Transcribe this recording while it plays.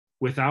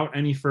without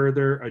any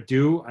further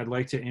ado, I'd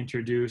like to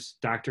introduce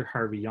Dr.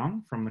 Harvey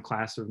Young from the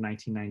class of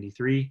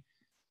 1993.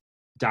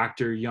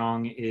 Dr.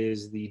 Young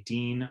is the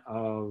Dean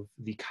of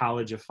the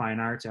College of Fine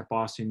Arts at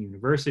Boston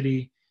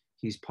University.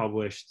 He's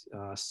published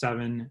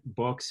 7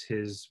 books.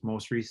 His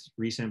most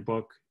recent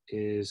book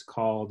is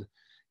called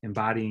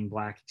Embodying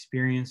Black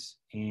Experience,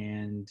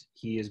 and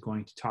he is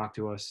going to talk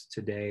to us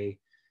today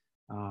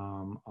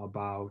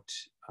about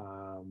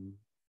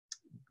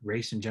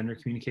race and gender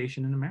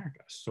communication in America.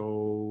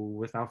 So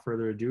without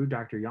further ado,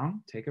 Dr.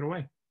 Young, take it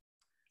away.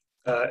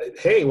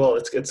 Hey, well,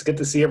 it's good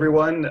to see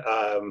everyone.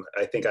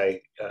 I think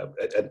I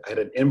had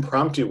an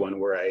impromptu one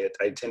where I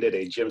attended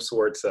a Jim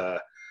Swartz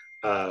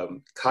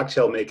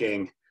cocktail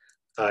making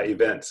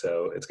event.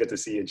 So it's good to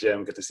see you,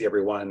 Jim. Good to see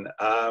everyone.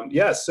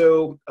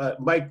 So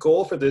my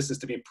goal for this is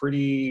to be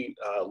pretty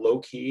low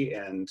key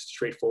and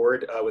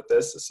straightforward with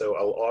this. So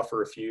I'll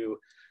offer a few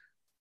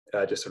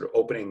just sort of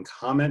opening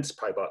comments,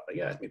 probably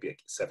about, maybe like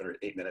 7 or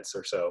 8 minutes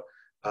or so.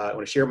 I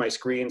want to share my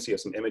screen so you have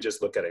some images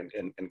to look at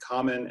in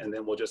common, and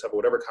then we'll just have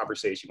whatever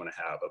conversation you want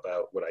to have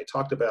about what I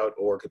talked about,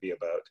 or it could be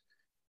about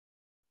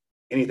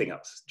anything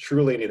else,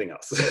 truly anything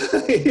else.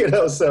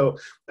 So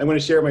I'm going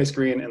to share my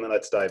screen and then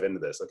let's dive into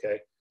this, okay?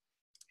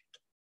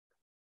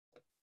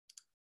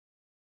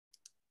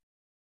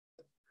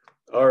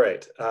 All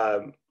right.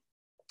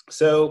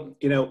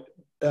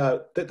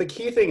 The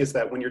key thing is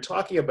that when you're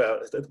talking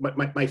about,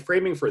 my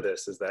framing for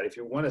this is that if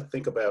you want to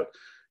think about,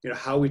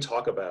 how we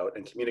talk about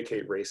and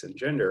communicate race and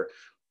gender,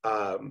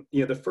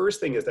 the first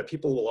thing is that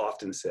people will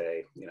often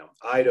say,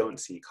 I don't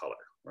see color,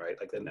 right?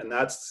 Like, and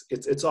that's,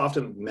 it's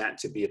often meant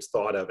to be, it's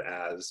thought of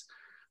as,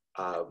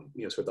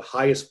 sort of the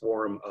highest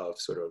form of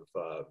sort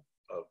of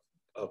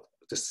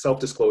just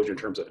self-disclosure in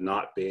terms of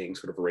not being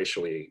sort of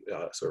racially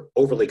sort of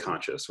overly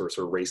conscious or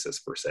sort of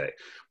racist per se.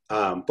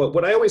 But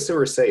what I always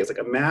sort of say is, like,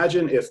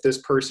 imagine if this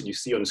person you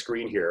see on the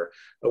screen here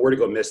were to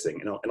go missing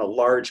in a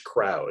large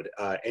crowd,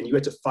 and you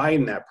had to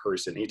find that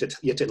person. You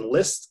had to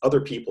enlist other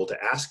people to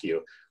ask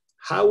you,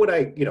 how would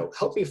I,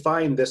 help me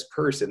find this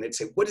person? They'd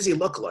say, what does he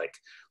look like?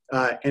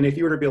 And if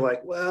you were to be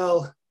like,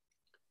 well,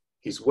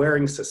 he's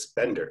wearing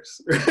suspenders,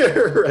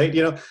 right?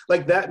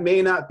 Like, that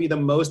may not be the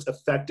most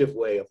effective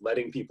way of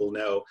letting people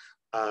know,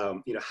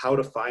 how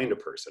to find a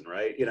person,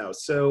 right?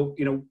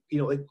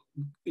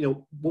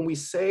 When we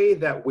say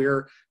that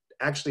we're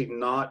actually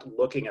not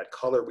looking at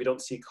color, we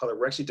don't see color,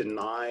 we're actually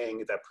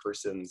denying that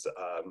person's,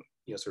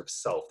 sort of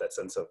self, that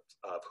sense of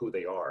who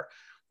they are.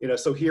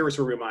 So here it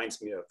sort of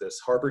reminds me of this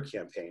Harvard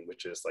campaign,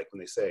 which is like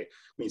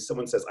when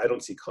someone says, I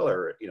don't see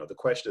color, the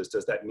question is,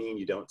 does that mean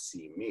you don't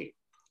see me?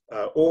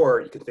 Or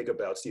you can think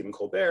about Stephen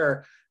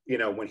Colbert,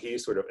 when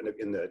he's sort of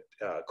in the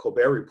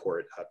Colbert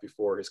Report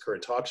before his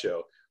current talk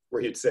show,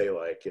 where he'd say,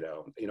 like,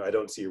 I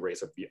don't see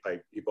race, I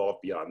evolved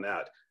beyond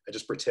that. I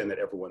just pretend that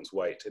everyone's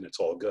white and it's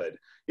all good.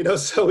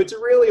 So it's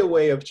really a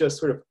way of just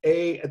sort of,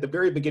 at the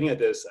very beginning of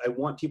this, I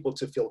want people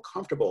to feel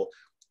comfortable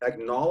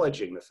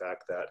acknowledging the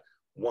fact that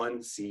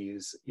one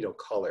sees,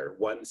 color,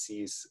 one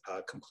sees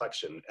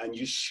complexion, and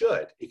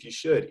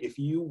if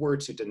you were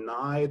to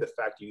deny the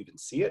fact you even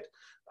see it,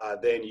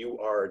 then you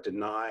are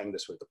denying the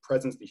sort of the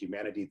presence, the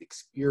humanity, the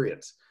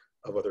experience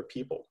of other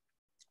people.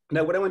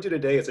 Now, what I want to do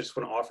today is I just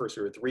want to offer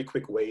sort of 3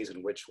 quick ways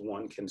in which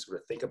one can sort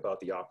of think about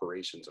the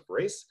operations of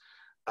race.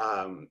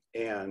 So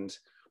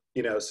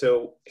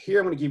here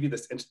I'm going to give you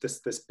this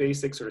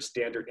basic sort of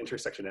standard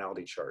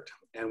intersectionality chart.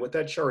 And what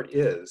that chart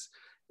is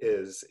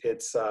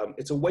it's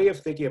a way of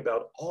thinking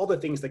about all the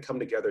things that come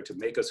together to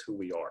make us who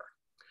we are.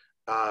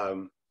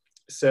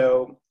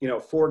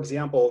 For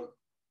example,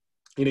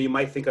 you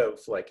might think of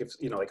like,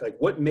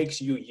 what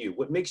makes you you?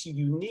 What makes you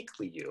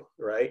uniquely you,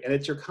 right? And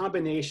it's your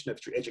combination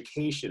of your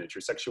education, it's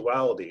your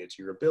sexuality, it's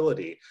your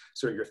ability,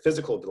 sort of your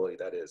physical ability,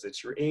 that is.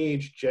 It's your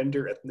age,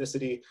 gender,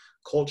 ethnicity,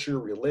 culture,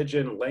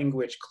 religion,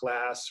 language,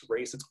 class,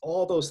 race. It's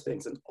all those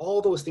things. And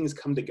all those things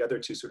come together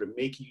to sort of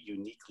make you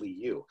uniquely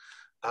you.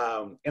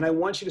 And I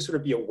want you to sort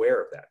of be aware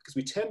of that, because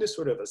we tend to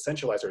sort of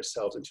essentialize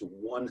ourselves into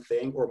one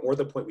thing, or more to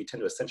the point, we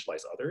tend to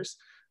essentialize others.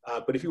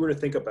 But if you were to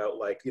think about,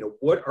 like,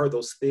 what are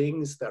those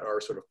things that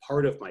are sort of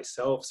part of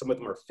myself? Some of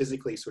them are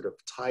physically sort of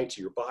tied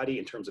to your body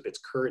in terms of its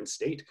current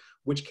state,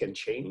 which can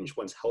change,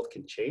 one's health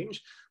can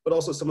change, but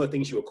also some of the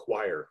things you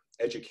acquire,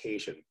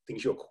 education,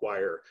 things you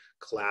acquire,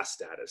 class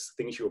status,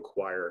 things you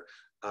acquire,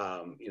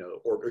 or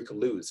you can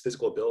lose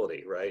physical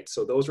ability, right?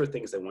 So those are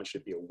things I want you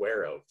to be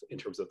aware of in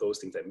terms of those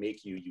things that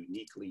make you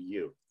uniquely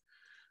you.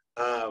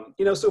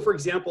 So for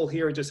example,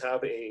 here I just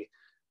have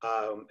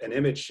an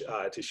image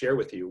to share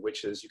with you,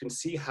 which is, you can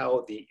see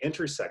how the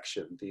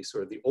intersection, the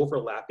sort of the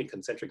overlapping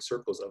concentric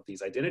circles of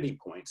these identity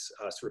points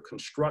sort of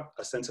construct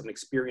a sense of an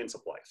experience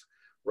of life,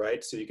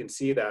 right? So you can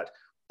see that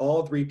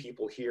all 3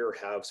 people here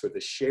have sort of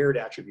the shared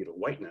attribute of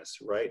whiteness,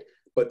 right?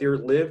 But their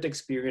lived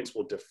experience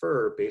will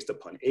differ based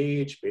upon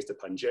age, based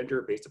upon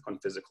gender, based upon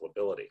physical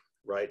ability,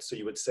 right? So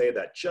you would say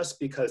that just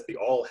because they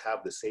all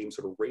have the same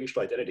sort of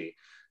racial identity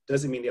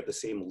doesn't mean they have the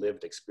same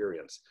lived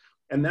experience.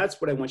 And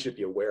that's what I want you to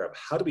be aware of.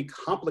 How do we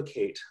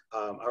complicate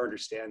our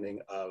understanding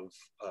of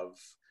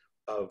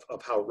of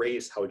how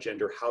race, how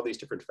gender, how these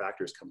different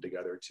factors come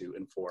together to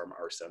inform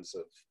our sense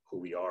of who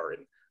we are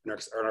and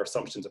our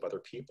assumptions of other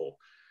people.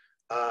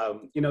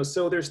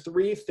 So there's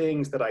three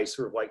things that I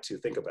sort of like to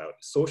think about.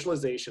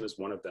 Socialization is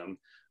one of them.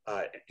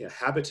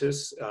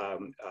 Habitus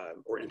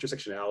or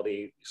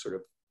intersectionality, sort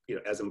of,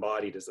 as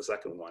embodied, is the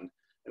second one.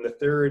 And the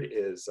third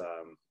is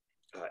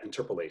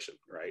interpolation,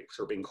 right?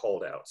 Sort of being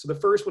called out. So the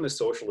first one is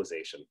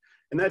socialization.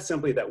 And that's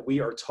simply that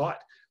we are taught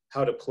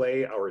how to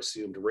play our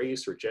assumed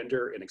race or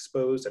gender and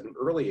exposed at an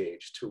early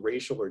age to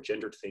racial or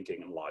gendered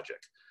thinking and logic.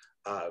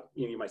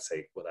 You might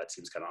say, well, that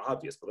seems kind of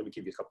obvious, but let me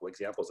give you a couple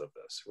examples of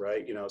this,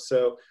 right?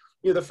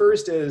 The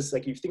first is,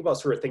 like, if you think about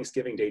sort of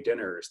Thanksgiving Day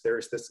dinners,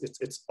 there's this,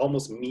 it's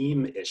almost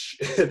meme-ish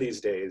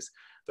these days,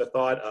 the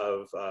thought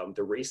of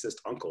the racist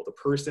uncle, the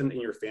person in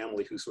your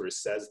family who sort of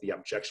says the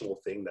objectionable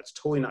thing that's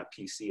totally not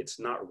PC, it's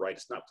not right,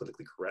 it's not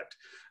politically correct,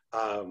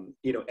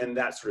 and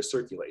that sort of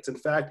circulates. In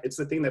fact, it's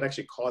the thing that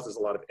actually causes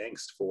a lot of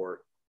angst for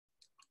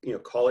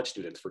college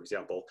students, for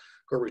example,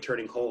 who are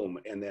returning home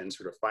and then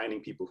sort of finding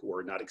people who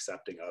are not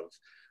accepting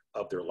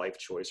of their life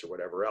choice or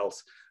whatever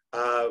else.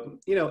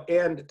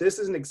 And this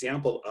is an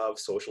example of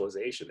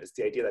socialization. It's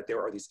the idea that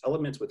there are these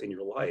elements within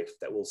your life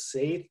that will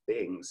say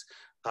things,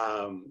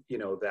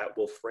 that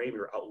will frame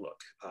your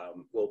outlook,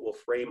 will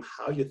frame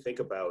how you think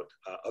about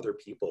other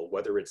people,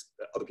 whether it's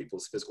other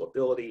people's physical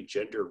ability,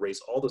 gender,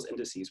 race, all those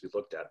indices we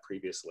looked at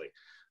previously.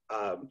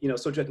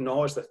 So to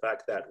acknowledge the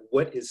fact that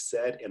what is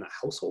said in a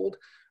household,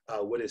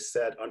 what is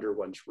said under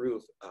one's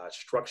roof,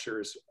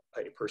 structures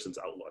a person's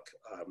outlook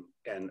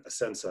and a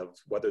sense of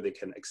whether they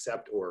can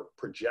accept or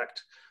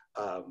project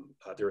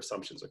their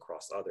assumptions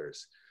across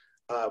others.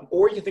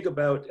 Or you think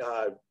about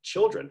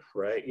children,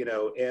 right?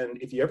 And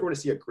if you ever want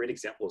to see a great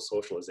example of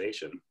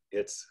socialization,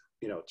 it's,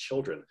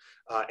 children.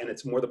 And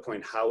it's more the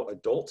point how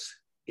adults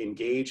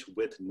engage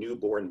with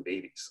newborn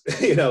babies.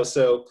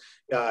 For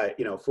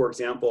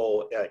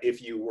example,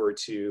 if you were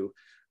to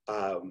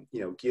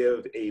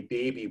give a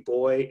baby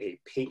boy a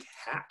pink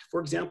hat, for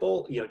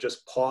example,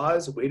 just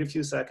pause, wait a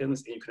few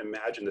seconds, and you can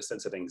imagine the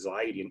sense of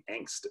anxiety and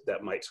angst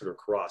that might sort of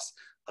cross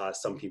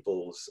some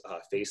people's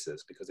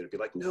faces, because it'd be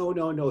like,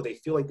 no, they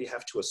feel like they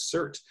have to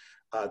assert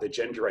the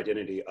gender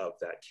identity of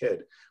that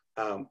kid.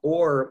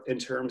 Or in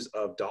terms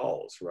of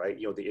dolls, right?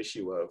 The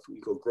issue of,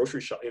 you go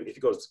grocery shopping, if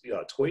you go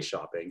toy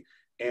shopping,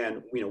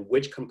 and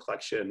which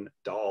complexion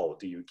doll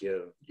do you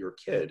give your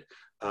kid?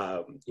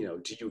 Do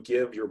you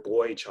give your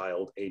boy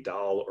child a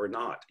doll or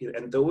not?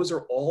 And those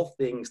are all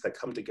things that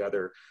come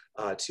together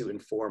to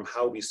inform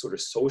how we sort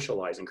of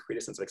socialize and create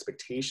a sense of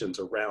expectations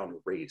around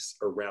race,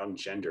 around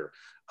gender,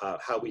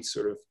 how we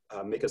sort of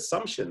make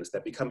assumptions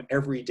that become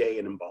everyday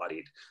and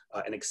embodied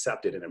and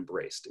accepted and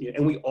embraced.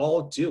 And we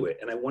all do it.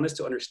 And I want us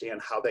to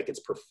understand how that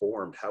gets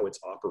performed, how it's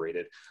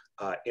operated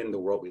in the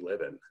world we live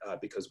in,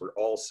 because we're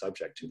all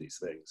subject to these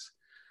things.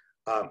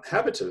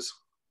 Habitus.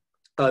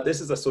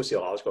 This is a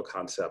sociological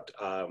concept,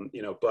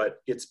 but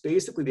it's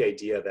basically the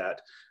idea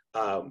that,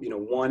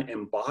 one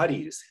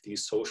embodies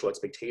these social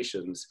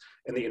expectations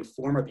and they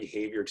inform our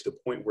behavior to the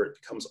point where it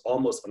becomes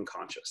almost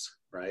unconscious,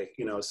 right?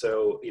 And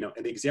the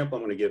example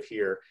I'm going to give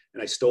here,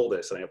 and I stole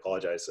this, and I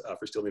apologize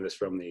for stealing this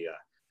from the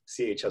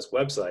CHS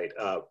website,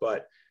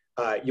 but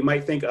you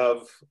might think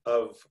of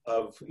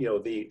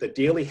the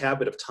daily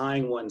habit of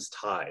tying one's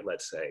tie,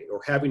 let's say,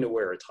 or having to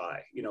wear a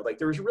tie. Like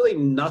there's really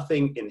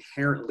nothing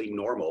inherently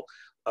normal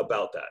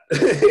about that.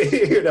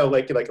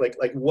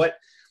 like what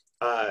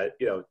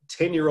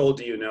 10-year-old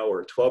do you know,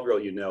 or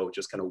 12-year-old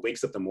just kind of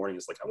wakes up in the morning and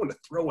is like, I want to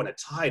throw on a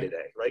tie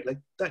today, right? Like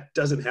that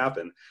doesn't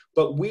happen.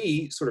 But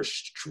we sort of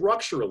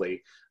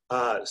structurally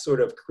sort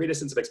of create a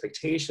sense of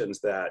expectations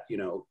that,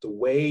 the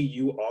way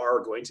you are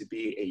going to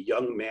be a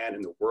young man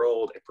in the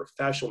world, a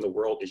professional in the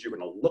world, is you're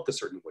going to look a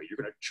certain way, you're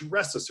going to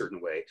dress a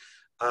certain way.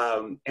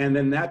 And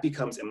then that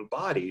becomes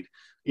embodied,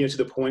 to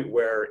the point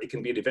where it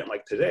can be an event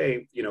like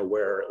today,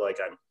 where like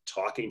I'm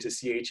talking to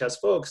CHS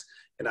folks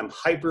and I'm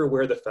hyper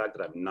aware of the fact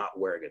that I'm not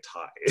wearing a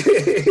tie.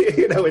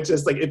 It's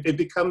just like, it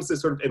becomes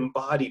this sort of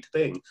embodied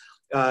thing.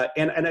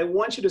 And I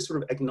want you to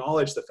sort of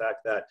acknowledge the fact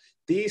that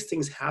these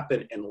things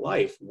happen in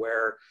life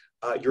where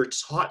you're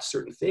taught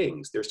certain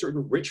things. There's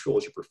certain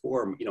rituals you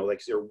perform,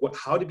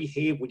 how to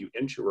behave when you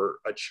enter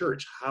a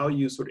church, how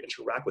you sort of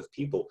interact with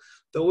people.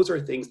 Those are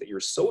things that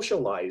you're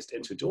socialized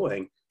into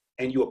doing,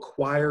 and you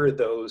acquire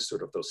those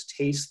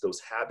tastes, those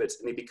habits,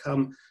 and they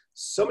become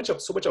so much of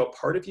a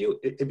part of you,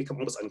 it becomes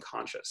almost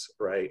unconscious,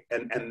 right?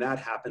 And that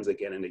happens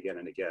again and again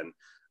and again.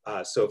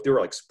 So if there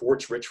are like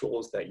sports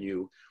rituals that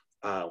you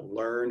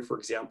learn, for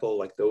example,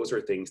 like those are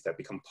things that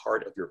become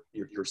part of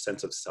your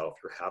sense of self,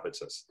 your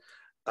habitus.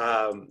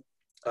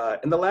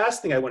 And the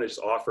last thing I want to just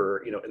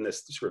offer, in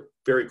this sort of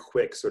very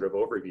quick sort of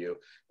overview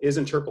is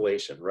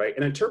interpolation, right?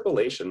 And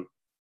interpolation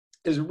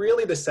is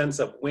really the sense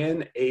of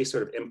when a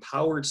sort of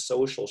empowered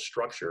social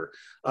structure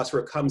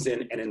sort of comes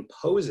in and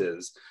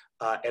imposes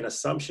an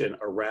assumption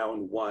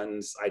around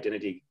one's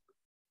identity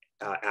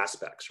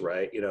aspects,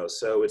 right?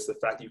 So it's the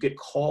fact that you get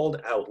called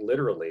out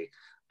literally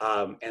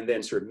and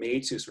then sort of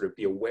made to sort of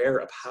be aware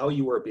of how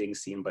you are being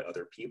seen by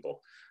other people.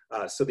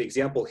 So the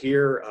example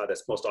here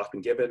that's most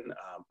often given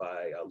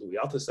by Louis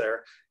Althusser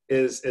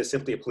is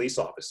simply a police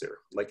officer.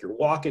 Like you're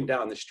walking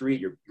down the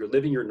street, you're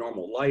living your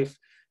normal life,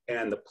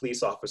 and the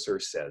police officer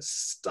says,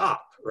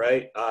 stop,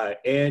 right?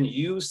 And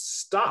you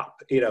stop,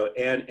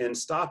 and in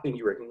stopping,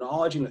 you're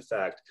acknowledging the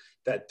fact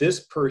that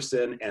this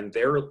person and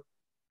their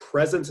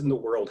presence in the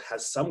world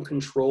has some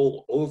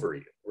control over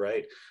you,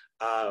 right?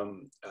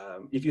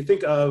 If you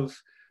think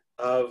of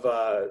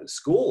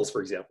schools,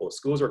 for example,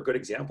 schools are good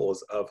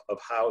examples of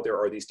how there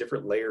are these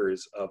different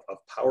layers of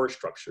power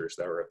structures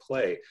that are at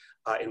play,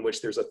 in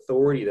which there's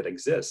authority that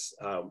exists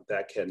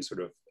that can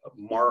sort of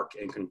mark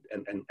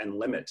and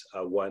limit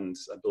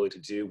one's ability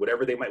to do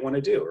whatever they might want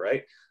to do,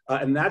 right?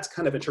 And that's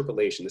kind of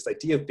interpolation, this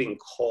idea of being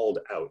called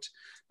out.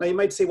 Now you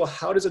might say, well,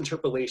 how does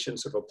interpolation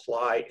sort of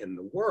apply in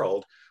the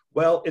world?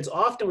 Well, it's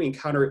often we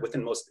encounter it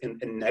within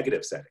in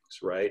negative settings,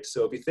 right?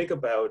 So if you think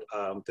about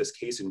this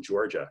case in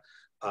Georgia,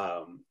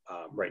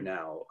 right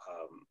now,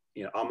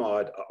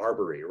 Ahmaud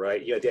Arbery,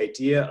 right? You had the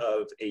idea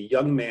of a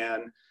young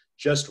man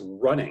just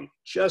running,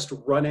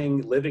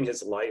 living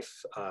his life,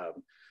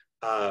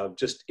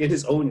 just in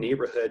his own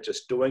neighborhood,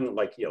 just doing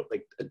like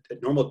a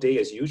normal day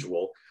as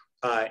usual.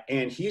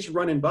 And he's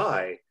running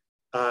by,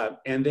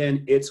 and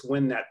then it's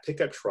when that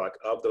pickup truck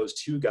of those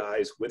two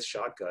guys with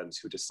shotguns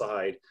who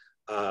decide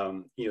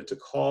to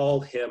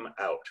call him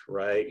out,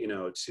 right?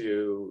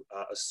 To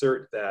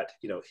assert that,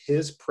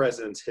 his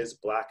presence, his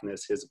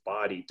blackness, his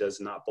body does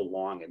not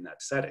belong in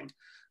that setting.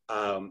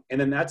 And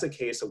then that's a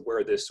case of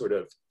where this sort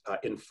of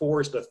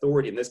enforced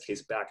authority, in this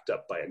case backed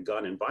up by a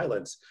gun and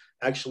violence,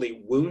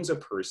 actually wounds a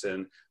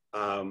person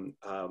on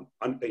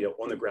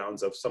the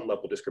grounds of some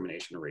level of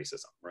discrimination or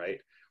racism,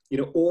 right?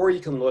 Or you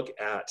can look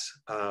at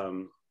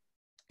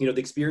the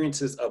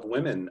experiences of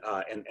women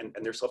and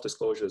their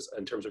self-disclosures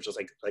in terms of just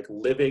like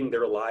living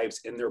their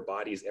lives in their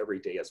bodies every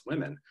day as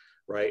women,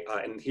 right?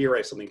 And here I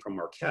have something from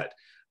Marquette,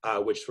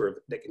 which sort of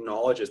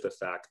acknowledges the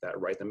fact that,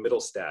 right, the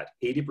middle stat,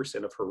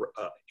 80%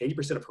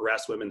 of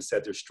harassed women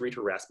said their street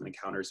harassment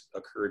encounters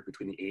occurred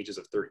between the ages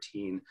of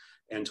 13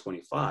 and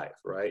 25,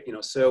 right?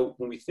 So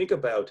when we think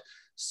about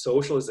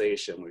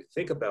socialization, when we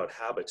think about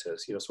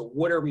habitus, so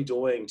what are we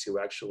doing to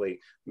actually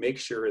make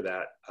sure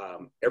that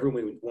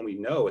everyone, when we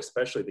know,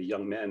 especially the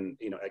young men,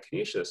 at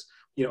Canisius,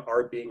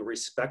 are being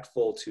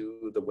respectful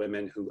to the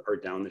women who are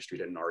down the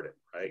street in Narden,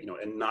 right?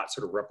 And not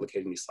sort of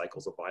replicating these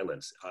cycles of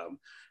violence.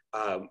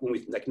 When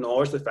we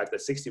acknowledge the fact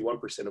that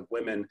 61% of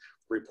women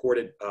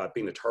reported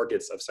being the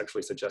targets of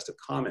sexually suggestive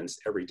comments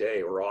every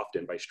day or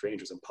often by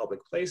strangers in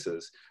public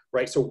places,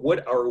 right? So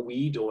what are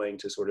we doing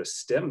to sort of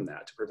stem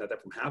that, to prevent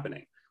that from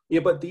happening?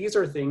 But these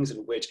are things in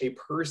which a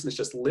person is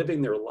just living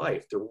their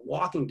life. They're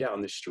walking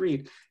down the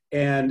street,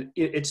 and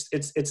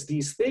it's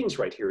these things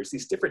right here. It's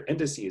these different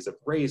indices of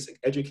race,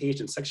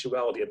 education,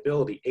 sexuality,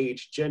 ability,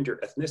 age, gender,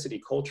 ethnicity,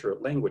 culture,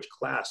 language,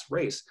 class,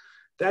 race.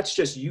 That's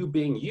just you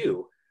being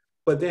you.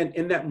 But then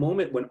in that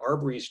moment when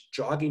Arbery's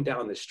jogging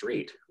down the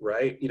street,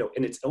 right,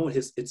 in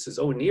it's his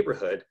own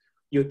neighborhood,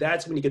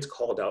 that's when he gets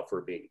called out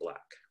for being Black,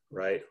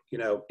 right?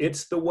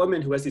 It's the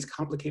woman who has these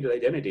complicated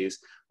identities,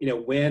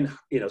 when,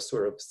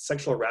 sort of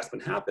sexual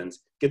harassment happens,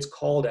 gets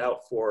called out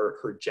for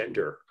her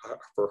gender,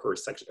 for her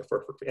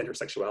and her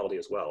sexuality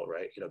as well,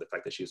 right? The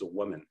fact that she's a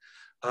woman.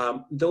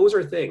 Those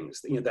are things,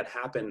 that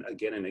happen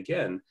again and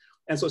again.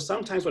 And so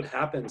sometimes what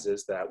happens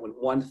is that when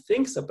one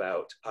thinks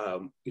about,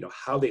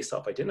 how they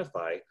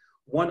self-identify,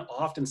 one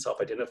often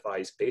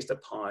self-identifies based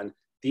upon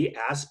the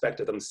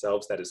aspect of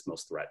themselves that is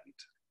most threatened,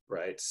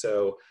 right?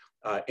 So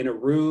in a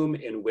room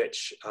in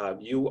which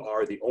you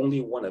are the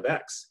only one of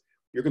X,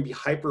 you're going to be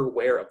hyper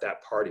aware of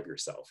that part of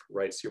yourself,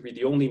 right? So you'll be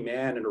the only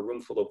man in a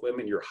room full of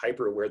women, you're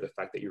hyper aware of the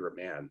fact that you're a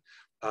man.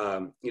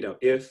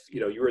 If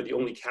you are the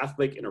only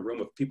Catholic in a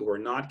room of people who are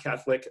not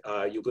Catholic,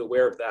 you'll be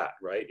aware of that,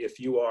 right? If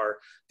you are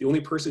the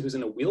only person who's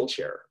in a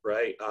wheelchair,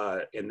 right?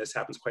 And this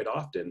happens quite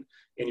often,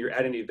 and you're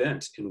at an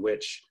event in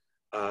which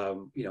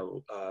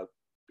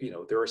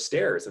there are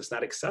stairs and it's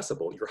not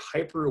accessible, you're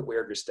hyper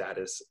aware of your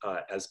status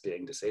as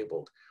being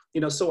disabled.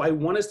 So I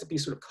want us to be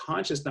sort of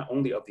conscious not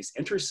only of these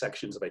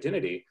intersections of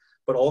identity,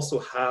 but also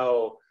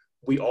how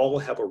we all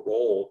have a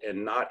role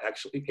in not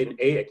actually, in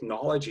A,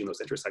 acknowledging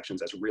those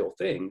intersections as real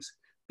things,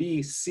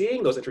 B,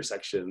 seeing those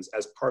intersections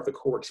as part of the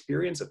core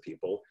experience of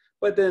people,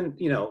 but then,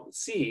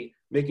 C,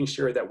 making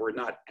sure that we're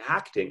not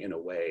acting in a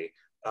way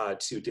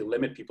to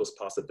delimit people's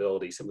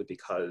possibilities simply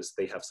because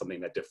they have something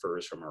that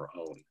differs from our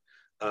own.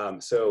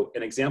 So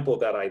an example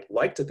that I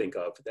like to think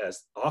of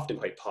as often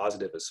quite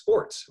positive is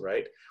sports,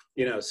 right?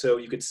 So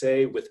you could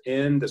say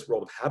within this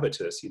world of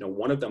habitus,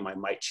 one of them I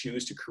might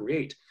choose to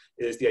create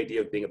is the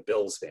idea of being a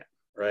Bills fan,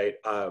 right?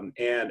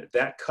 And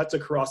that cuts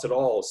across it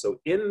all. So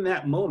in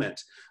that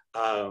moment,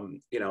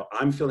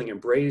 I'm feeling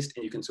embraced,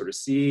 and you can sort of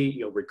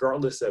see,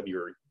 regardless of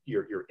your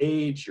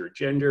age, your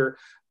gender,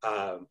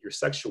 your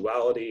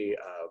sexuality,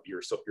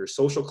 your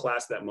social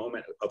class at that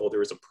moment, although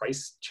there is a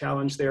price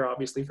challenge there,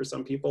 obviously, for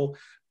some people,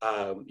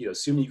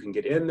 assuming you can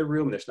get in the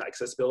room, there's not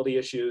accessibility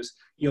issues,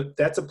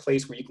 that's a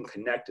place where you can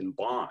connect and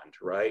bond,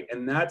 right?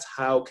 And that's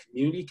how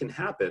community can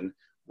happen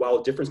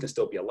while difference can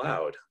still be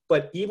allowed.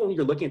 But even when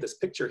you're looking at this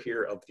picture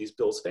here of these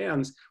Bills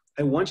fans,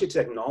 I want you to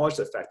acknowledge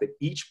the fact that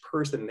each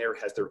person there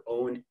has their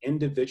own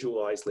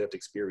individualized lived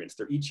experience.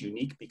 They're each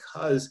unique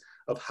because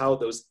of how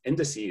those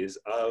indices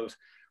of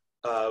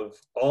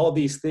all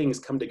these things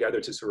come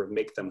together to sort of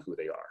make them who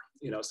they are.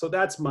 You know, so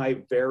that's my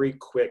very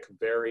quick,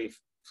 very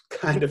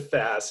kind of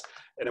fast,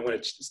 and I'm going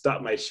to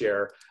stop my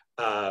share,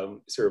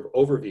 sort of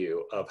overview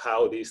of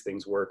how these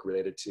things work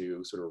related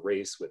to sort of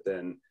race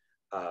within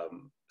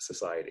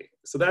society.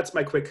 So that's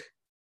my quick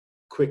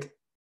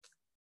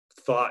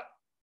thought.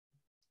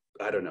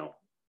 I don't know,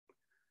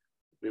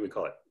 what do we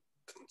call it?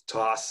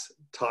 Toss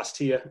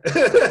to you,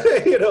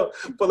 you know,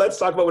 but let's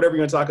talk about whatever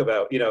you're going to talk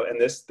about, you know, and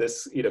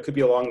this, you know, could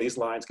be along these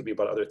lines, could be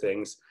about other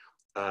things.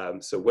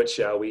 So what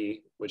shall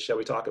we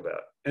talk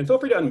about? And feel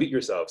free to unmute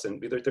yourselves,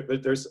 and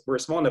we're a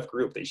small enough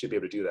group that you should be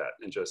able to do that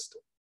and just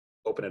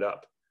open it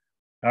up.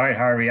 All right,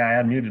 Harvey,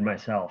 I unmuted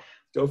myself.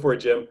 Go for it,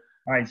 Jim.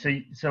 All right,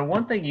 so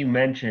one thing you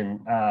mentioned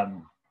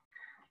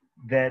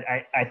that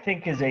I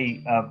think is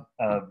a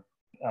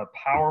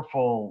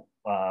powerful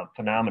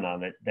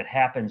phenomenon that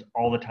happens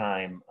all the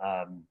time,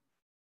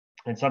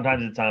 and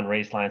sometimes it's on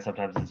race lines,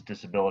 sometimes it's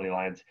disability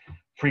lines,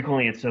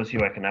 frequently it's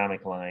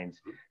socioeconomic lines.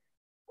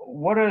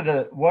 What are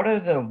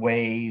the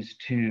ways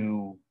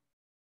to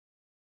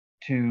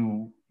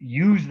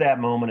use that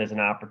moment as an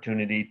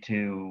opportunity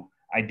to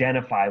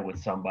identify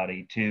with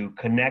somebody, to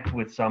connect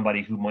with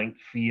somebody who might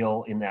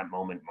feel in that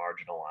moment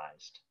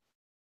marginalized?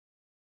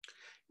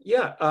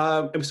 Yeah.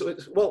 So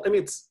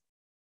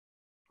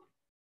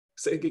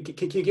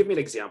can you give me an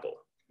example?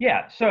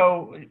 Yeah.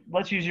 So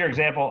let's use your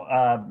example.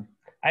 I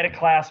had a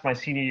class my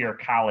senior year of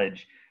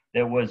college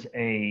that was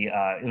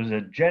it was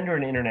a gender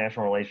and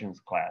international relations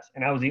class,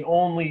 and I was the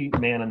only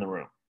man in the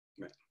room.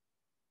 Right.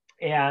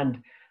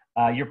 And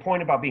your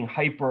point about being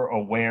hyper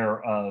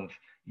aware of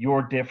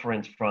your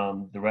difference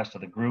from the rest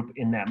of the group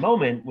in that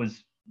moment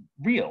was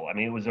real. I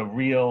mean, it was a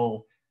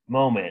real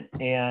moment.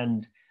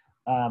 And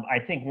I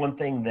think one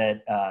thing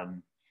that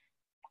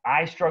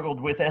I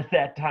struggled with at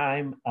that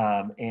time,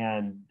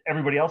 and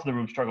everybody else in the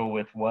room struggled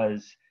with,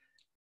 was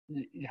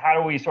how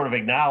do we sort of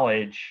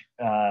acknowledge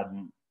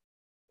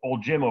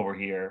old Jim over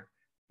here,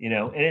 you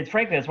know? And it's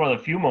frankly, it's one of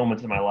the few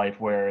moments in my life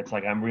where it's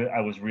like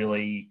I was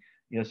really,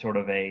 you know, sort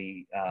of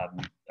a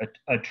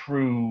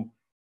true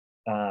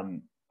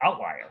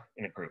outlier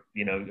in a group.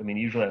 You know, I mean,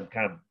 usually I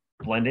kind of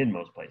blend in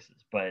most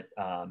places, but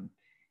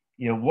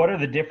you know, what are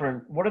the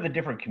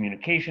different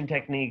communication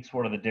techniques?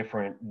 What are the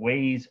different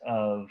ways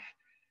of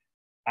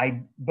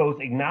both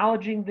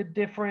acknowledging the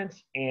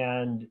difference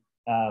and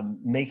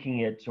making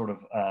it sort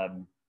of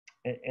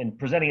and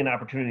presenting an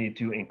opportunity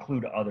to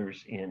include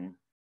others in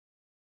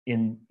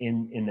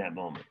that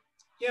moment?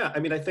 Yeah, I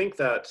mean, I think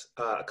that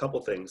a couple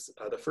things.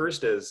 The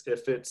first is,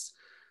 if it's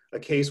a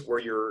case where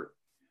you're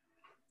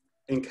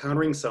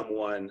encountering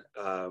someone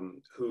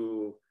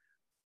who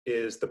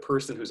is the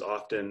person who's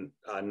often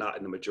not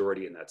in the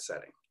majority in that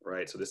setting,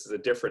 right? So this is a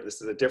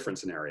different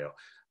scenario.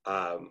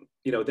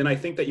 You know, then I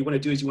think that you want to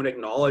do is you want to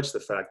acknowledge the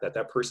fact that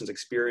that person's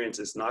experience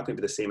is not going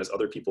to be the same as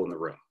other people in the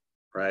room,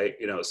 right?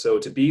 You know, so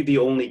to be the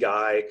only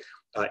guy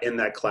in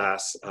that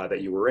class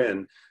that you were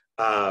in,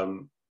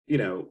 you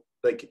know,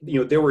 like, you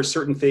know, there were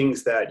certain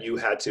things that you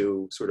had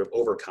to sort of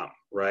overcome,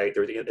 right?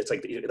 It's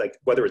like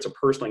whether it's a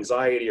personal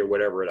anxiety or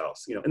whatever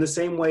else, you know, in the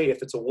same way,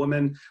 if it's a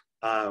woman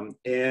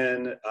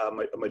in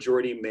a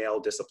majority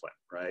male discipline,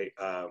 right?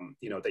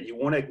 You know, that you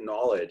want to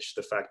acknowledge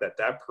the fact that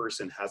that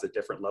person has a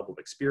different level of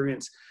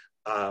experience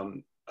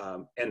and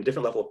a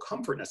different level of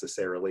comfort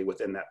necessarily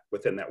within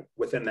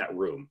that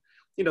room.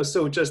 You know,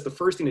 so just the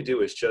first thing to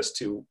do is just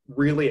to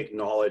really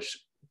acknowledge,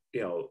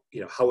 you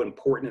know, how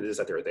important it is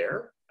that they're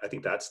there. I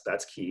think that's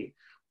key.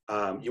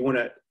 You want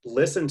to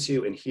listen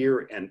to and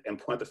hear and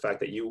point the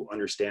fact that you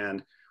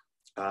understand.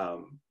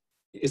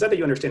 Is that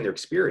you understand their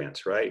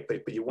experience, right?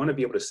 But you want to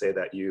be able to say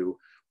that you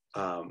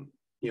know,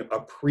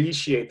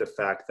 appreciate the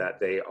fact that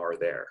they are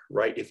there,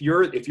 right? If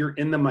you're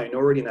in the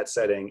minority in that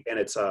setting, and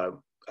it's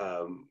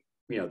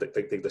you know,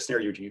 the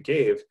scenario you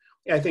gave,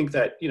 I think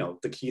that, you know,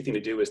 the key thing to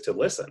do is to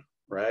listen,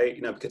 right?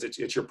 You know, because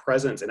it's your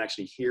presence and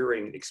actually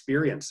hearing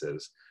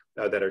experiences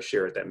that are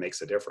shared that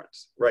makes a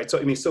difference, right? So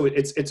I mean, so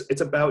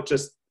it's about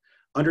just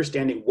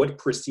understanding what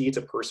precedes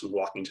a person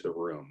walking to the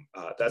room.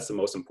 That's the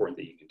most important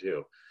thing you can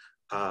do.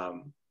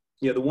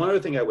 You know, the one other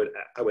thing I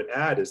would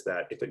add is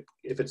that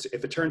if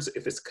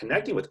it's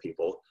connecting with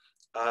people,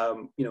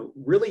 you know,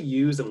 really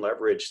use and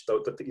leverage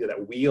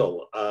that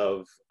wheel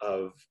of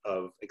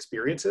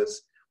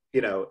experiences,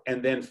 you know,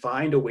 and then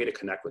find a way to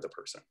connect with a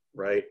person,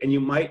 right? And you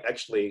might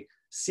actually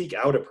seek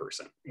out a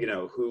person, you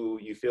know, who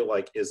you feel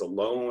like is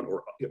alone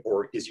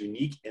or is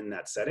unique in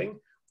that setting,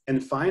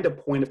 and find a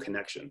point of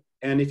connection.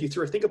 And if you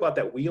sort of think about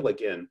that wheel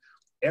again,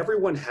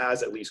 everyone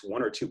has at least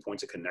one or two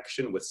points of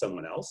connection with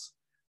someone else,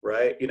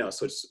 right? You know,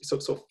 so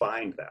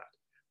find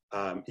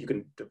that. You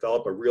can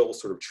develop a real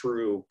sort of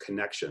true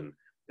connection.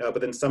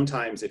 But then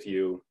sometimes if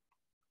you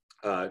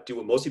do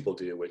what most people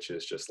do, which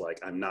is just like,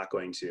 I'm not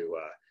going to,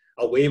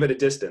 I'll wave at a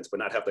distance,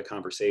 but not have the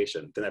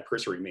conversation, then that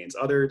person remains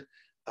othered.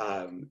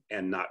 and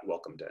not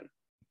welcomed in.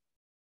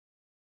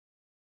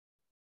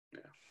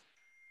 Yeah.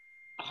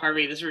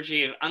 Harvey, this is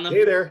Rajiv.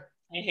 Hey there.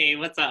 Hey,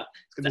 what's up?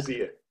 It's good to see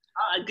you.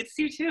 Good to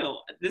see you too.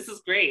 This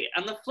is great.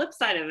 On the flip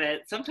side of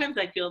it, sometimes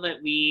I feel that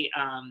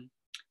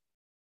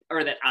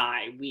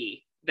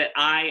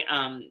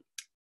I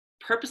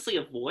purposely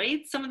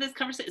avoid some of this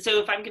conversation. So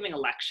if I'm giving a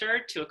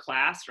lecture to a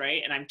class,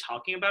 right, and I'm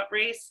talking about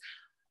race,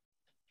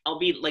 I'll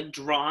be like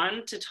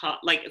drawn to talk,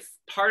 like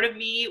part of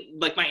me,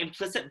 like my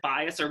implicit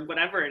bias or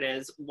whatever it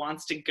is,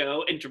 wants to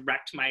go and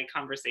direct my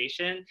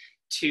conversation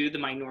to the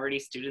minority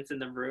students in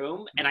the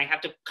room. And I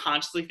have to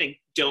consciously think,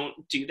 don't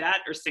do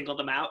that or single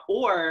them out.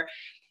 Or,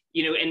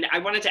 you know, and I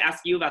wanted to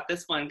ask you about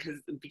this one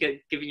because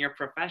given your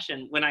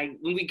profession, when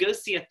we go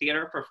see a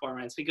theater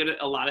performance, we go to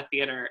a lot of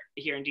theater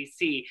here in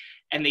DC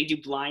and they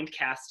do blind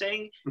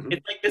casting. Mm-hmm.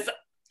 It's like this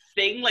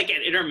thing like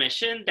at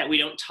intermission that we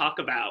don't talk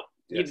about.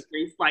 Yes.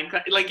 Like,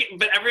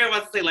 but everyone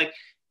wants to say like,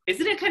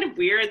 isn't it kind of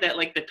weird that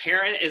like the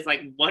parent is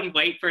like one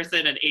white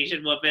person, an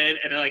Asian woman,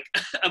 and like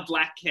a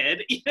black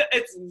kid? You know,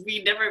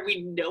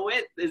 we know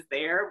it is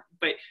there,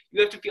 but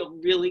you have to feel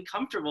really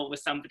comfortable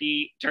with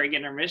somebody during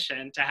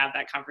intermission to have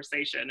that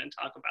conversation and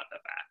talk about the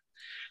fact.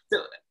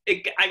 So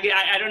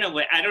I don't know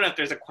if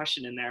there's a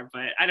question in there,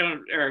 but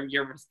or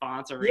your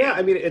response or yeah,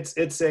 I mean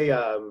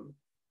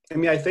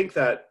I think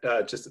that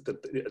just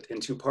in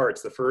two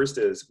parts. The first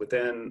is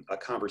within a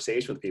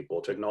conversation with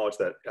people to acknowledge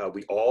that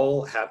we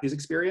all have these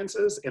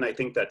experiences. And I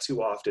think that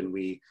too often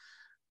we,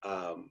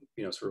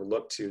 sort of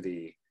look to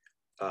the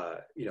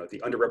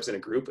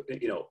underrepresented group,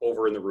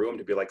 over in the room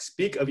to be like,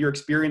 speak of your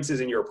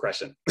experiences and your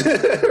oppression,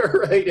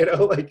 right?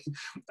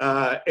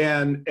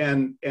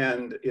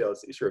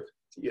 Sort of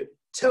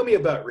tell me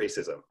about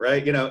racism,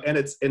 right?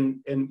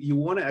 And you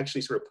want to actually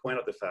sort of point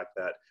out the fact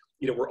that,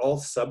 we're all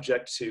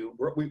subject to,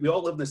 we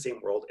all live in the same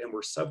world, and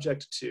we're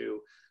subject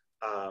to,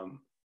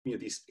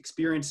 these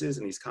experiences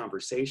and these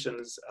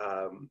conversations.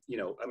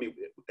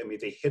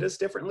 They hit us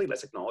differently.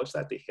 Let's acknowledge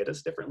that they hit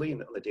us differently in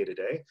the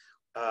day-to-day,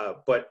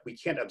 but we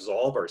can't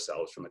absolve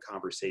ourselves from the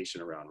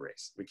conversation around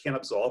race. We can't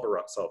absolve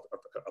ourselves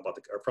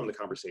from the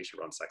conversation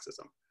around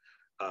sexism,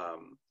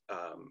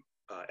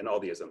 and all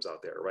the isms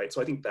out there, right?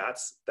 So I think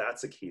that's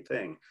a key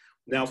thing.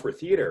 Now for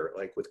theater,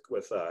 like with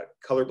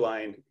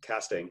colorblind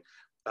casting,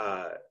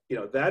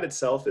 that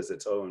itself is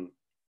its own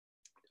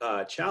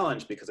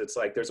challenge, because it's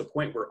like there's a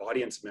point where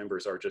audience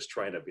members are just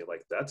trying to be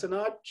like, that's an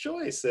odd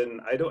choice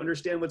and I don't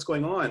understand what's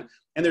going on.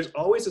 And there's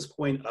always this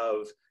point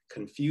of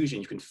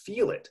confusion. You can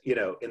feel it,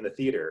 in the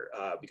theater,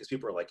 because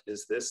people are like,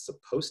 is this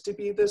supposed to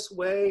be this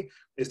way?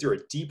 Is there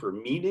a deeper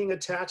meaning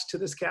attached to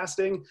this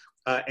casting?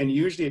 And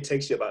usually it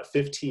takes you about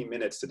 15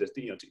 minutes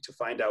to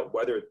find out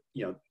whether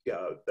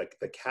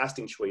the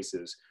casting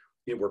choices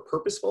were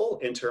purposeful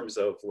in terms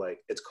of like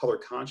it's color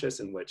conscious,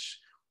 in which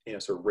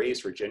sort of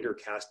race or gender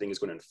casting is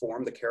going to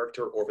inform the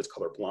character, or if it's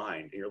color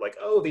blind and you're like,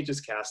 oh, they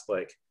just cast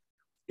like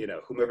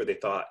whomever they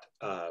thought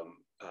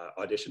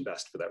auditioned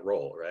best for that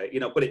role, right?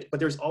 But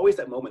there's always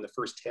that moment in the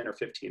first 10 or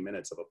 15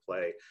 minutes of a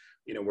play,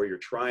 where you're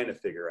trying to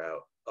figure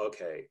out,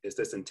 okay, is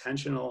this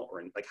intentional,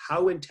 or like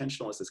how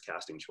intentional is this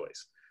casting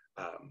choice?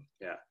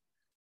 Yeah.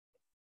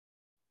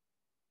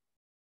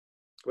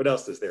 What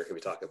else is there? Can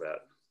we talk about?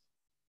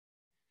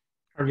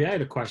 Harvey, I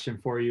had a question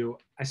for you.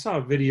 I saw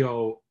a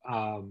video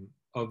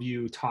of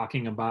you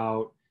talking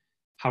about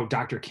how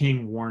Dr.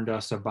 King warned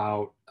us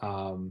about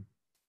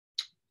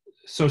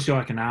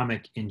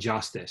socioeconomic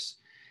injustice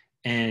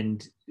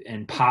and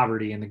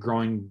poverty and the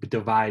growing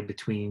divide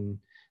between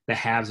the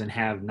haves and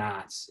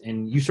have-nots.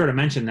 And you sort of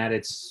mentioned that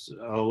it's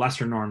a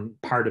lesser known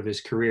part of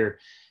his career.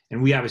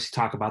 And we obviously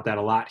talk about that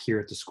a lot here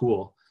at the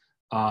school.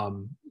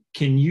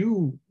 Can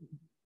you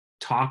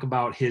talk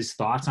about his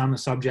thoughts on the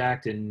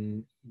subject,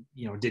 and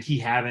did he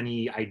have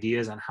any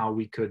ideas on how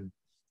we could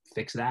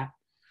fix that?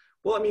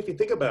 Well, I mean, if you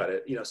think about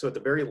it, so at the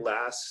very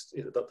last,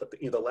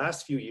 the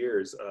last few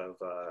years of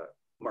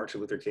Martin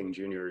Luther King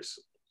Jr.'s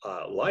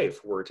life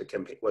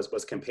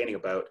was campaigning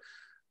about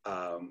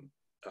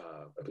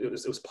it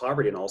was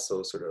poverty and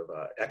also sort of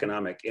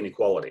economic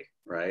inequality,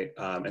 right?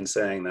 And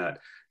saying that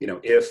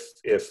if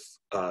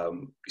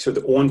sort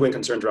of the ongoing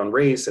concerns around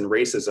race and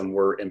racism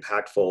were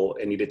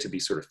impactful and needed to be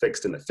sort of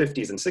fixed in the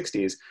 50s and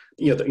 60s,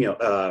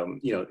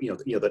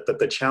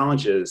 the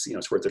challenges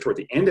toward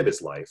the end of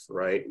his life,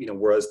 right?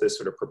 Was this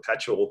sort of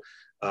perpetual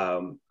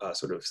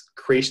sort of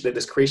creation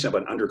of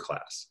an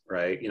underclass,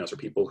 right? So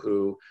people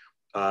who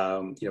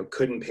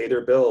couldn't pay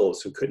their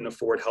bills, who couldn't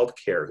afford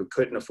healthcare, who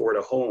couldn't afford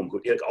a home,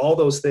 all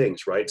those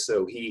things, right?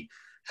 So he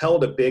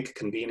held a big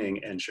convening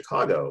in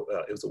Chicago.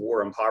 It was a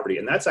war on poverty,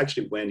 and that's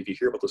actually when, if you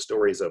hear about the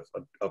stories of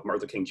Martin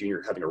Luther King Jr.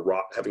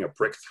 having a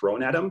brick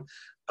thrown at him,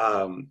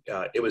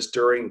 it was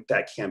during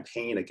that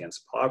campaign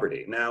against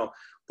poverty. Now,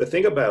 the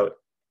thing about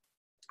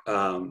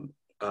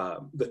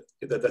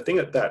the thing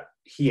that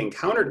he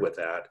encountered with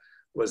that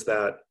was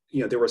that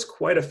there was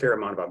quite a fair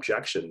amount of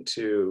objection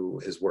to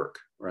his work,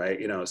 right?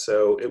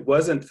 So it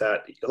wasn't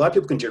that a lot of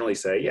people can generally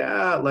say,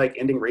 yeah, like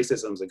ending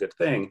racism is a good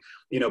thing,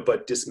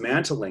 but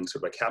dismantling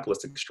sort of a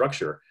capitalistic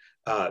structure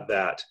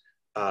that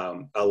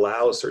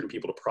allows certain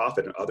people to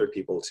profit and other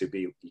people to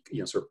be,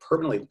 sort of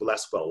permanently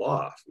less well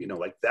off,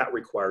 like that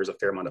requires a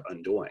fair amount of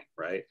undoing,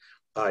 right?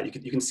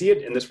 You can see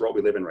it in this world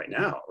we live in right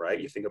now, right?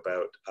 You think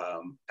about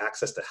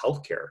access to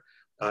healthcare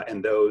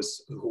and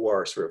those who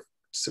are sort of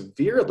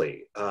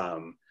severely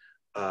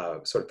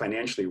sort of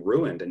financially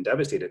ruined and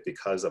devastated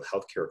because of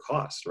healthcare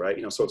costs, right?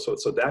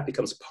 So that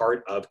becomes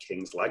part of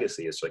King's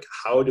legacy. It's like,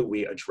 how do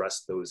we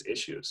address those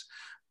issues?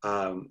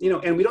 And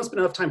we don't spend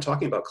enough time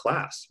talking about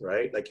class,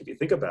 right? Like if you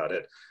think about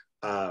it,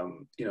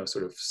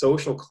 sort of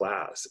social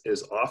class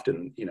is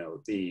often,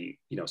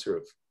 sort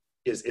of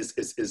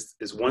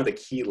is one of the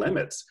key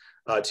limits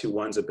to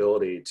one's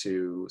ability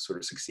to sort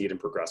of succeed and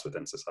progress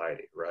within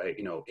society, right?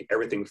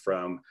 Everything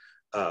from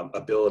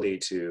ability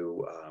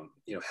to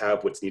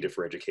have what's needed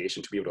for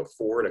education, to be able to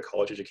afford a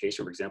college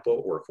education, for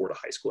example, or afford a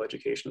high school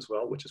education as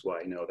well, which is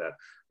why I know that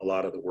a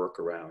lot of the work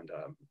around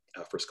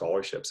for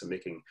scholarships and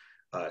making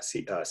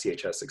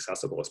CHS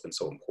accessible has been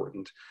so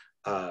important.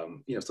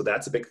 So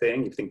that's a big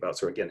thing. You think about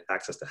sort of, again,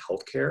 access to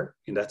healthcare,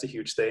 and that's a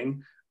huge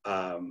thing.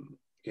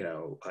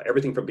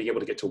 Everything from being able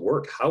to get to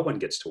work, how one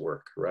gets to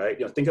work, right?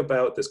 Think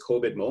about this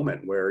COVID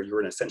moment where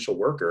you're an essential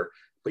worker,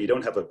 but you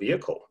don't have a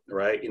vehicle,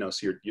 right?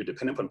 So you're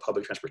dependent on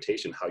public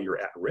transportation, how you're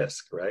at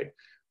risk, right?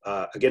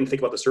 Again,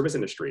 think about the service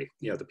industry,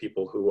 the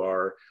people who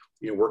are,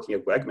 working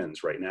at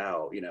Wegmans right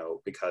now,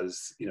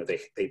 because,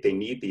 they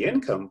need the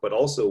income, but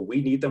also we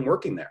need them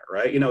working there,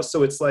 right?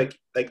 So it's like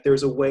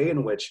there's a way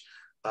in which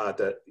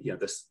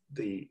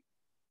the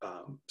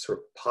sort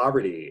of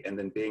poverty and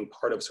then being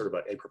part of sort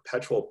of a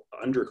perpetual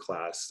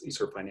underclass,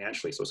 sort of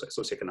financially,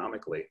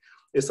 socioeconomically,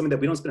 is something that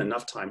we don't spend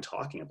enough time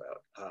talking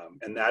about.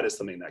 And that is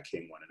something that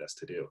King wanted us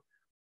to do.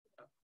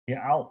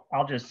 Yeah,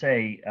 I'll just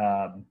say,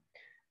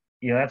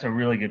 that's a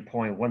really good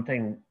point. One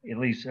thing, at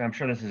least, and I'm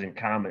sure this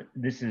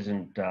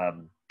isn't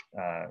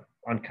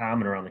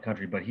uncommon around the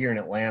country, but here in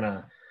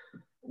Atlanta,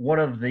 one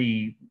of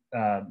the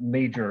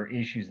major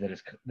issues that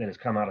has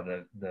come out of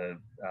the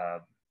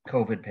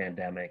COVID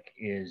pandemic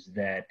is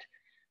that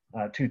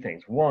two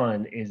things.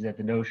 One is that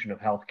the notion of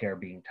healthcare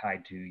being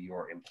tied to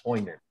your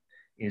employment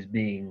is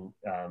being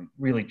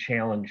really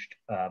challenged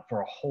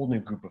for a whole new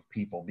group of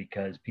people,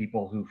 because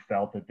people who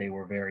felt that they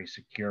were very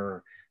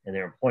secure in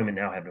their employment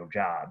now have no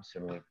jobs.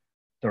 And we have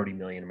 30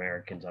 million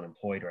Americans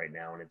unemployed right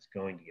now, and it's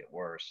going to get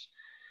worse.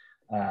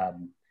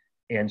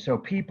 And so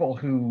people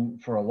who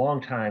for a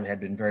long time had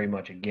been very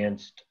much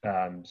against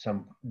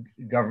some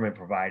government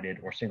provided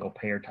or single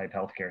payer type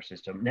healthcare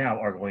system now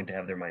are going to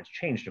have their minds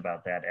changed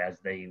about that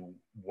as they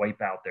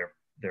wipe out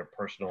their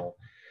personal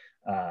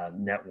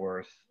net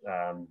worth.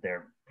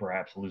 They're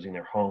perhaps losing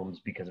their homes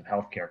because of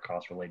healthcare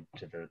costs related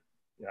to the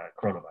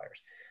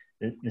coronavirus.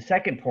 The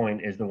second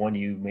point is the one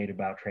you made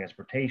about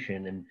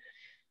transportation. And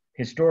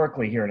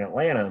historically here in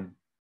Atlanta,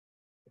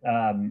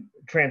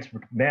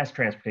 mass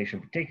transportation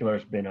in particular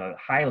has been a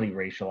highly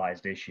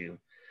racialized issue.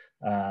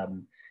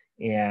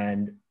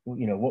 And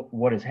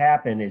what has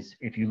happened is,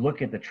 if you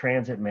look at the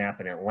transit map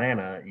in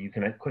Atlanta, you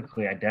can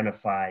quickly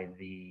identify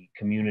the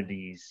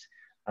communities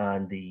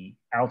on the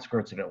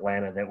outskirts of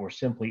Atlanta that were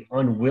simply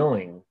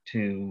unwilling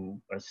to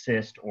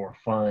assist or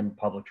fund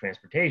public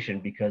transportation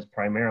because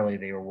primarily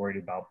they were worried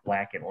about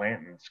Black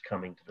Atlantans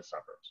coming to the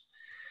suburbs.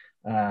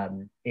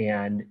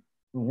 And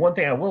one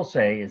thing I will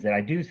say is that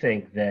I do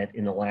think that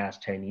in the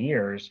last 10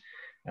 years,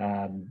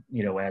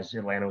 as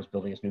Atlanta was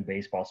building its new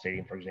baseball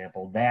stadium, for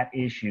example, that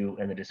issue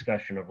and the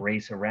discussion of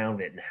race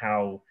around it and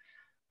how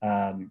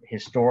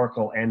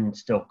historical and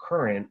still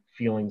current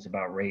feelings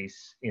about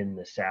race in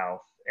the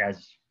South,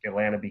 as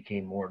Atlanta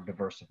became more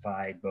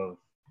diversified, both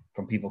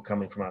from people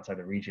coming from outside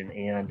the region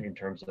and in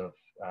terms of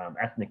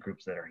ethnic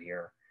groups that are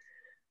here,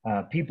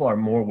 people are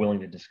more willing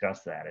to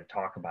discuss that and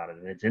talk about it.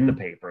 And it's in the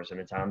papers and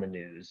it's on the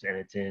news and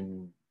it's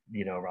in,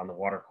 around the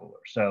water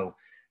cooler. So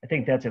I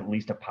think that's at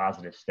least a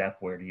positive step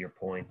where, to your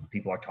point,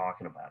 people are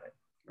talking about it.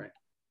 Right.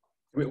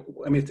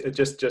 I mean,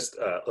 it's just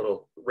a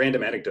little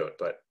random anecdote,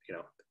 but,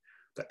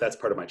 that's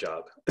part of my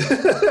job.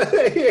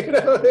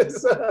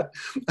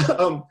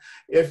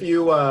 If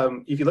you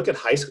look at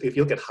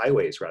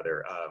highways,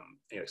 rather,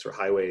 sort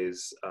of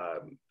highways,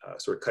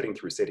 sort of cutting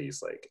through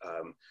cities, like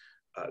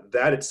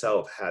that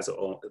itself has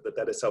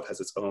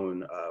its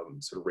own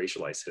sort of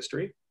racialized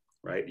history,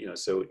 right?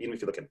 So even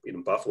if you look at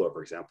Buffalo,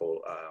 for example,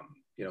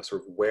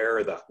 sort of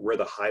where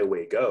the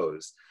highway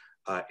goes,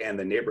 and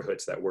the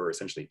neighborhoods that were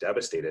essentially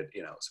devastated,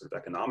 sort of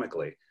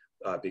economically.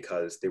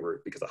 Because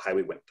the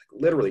highway went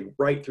literally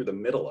right through the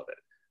middle of it.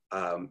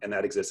 And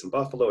that exists in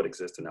Buffalo, it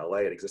exists in LA,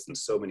 it exists in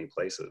so many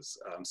places.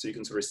 So you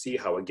can sort of see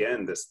how,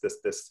 again, the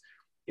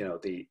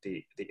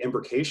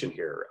imbrication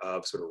here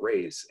of sort of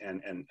race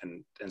and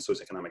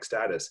socioeconomic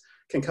status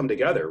can come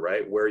together,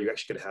 right? Where you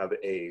actually could have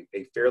a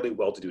fairly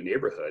well-to-do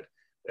neighborhood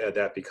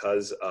that,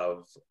 because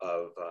of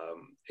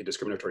a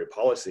discriminatory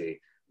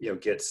policy,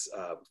 gets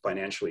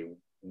financially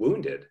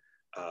wounded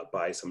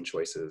by some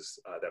choices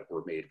that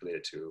were made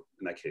related to,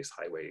 in that case,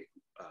 highway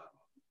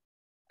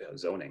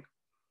zoning.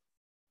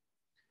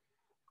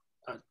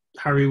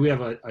 Harvey, we have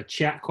a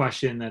chat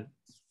question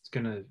that's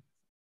going to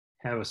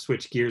have a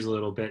switch gears a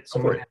little bit. So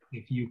Go for it.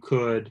 if you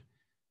could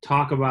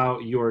talk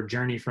about your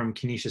journey from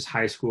Canisius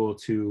High School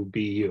to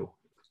BU.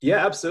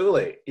 Yeah,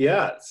 absolutely.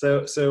 Yeah.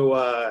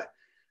 I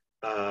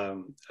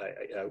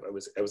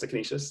was at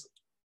Canisius.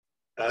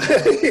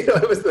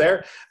 I was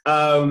there,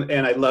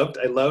 and I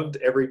loved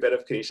every bit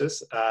of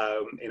Canisius.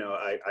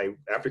 I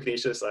after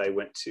Canisius, I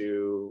went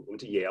to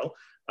Yale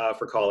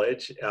for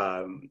college,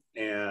 and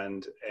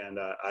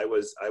I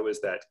was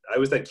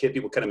that kid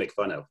people kind of make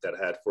fun of that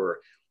had for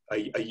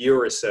a year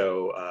or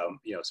so,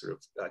 sort of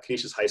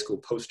Canisius High School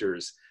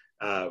posters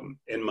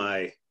in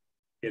my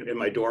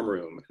dorm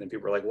room, and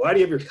people were like, "Why do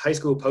you have your high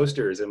school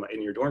posters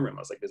in your dorm room?"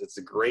 I was like, "Because it's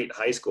a great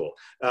high school."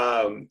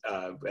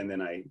 And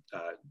then I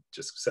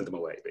just sent them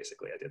away.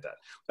 Basically, I did that.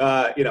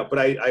 But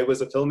I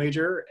was a film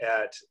major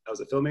at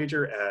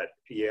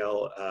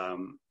Yale,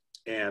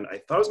 and I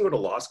thought I was going to go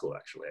to law school.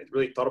 Actually, I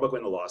really thought about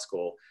going to law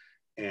school,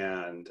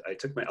 and I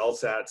took my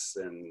LSATs,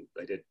 and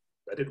I did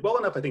well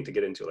enough, I think, to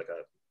get into like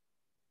a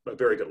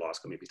very good law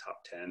school, maybe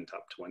top 10,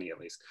 top 20 at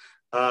least.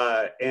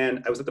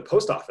 And I was at the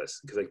post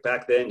office because like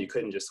back then you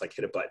couldn't just like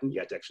hit a button.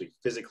 You had to actually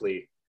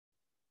physically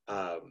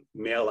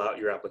mail out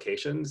your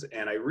applications.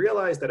 And I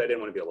realized that I didn't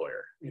want to be a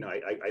lawyer.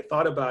 I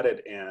thought about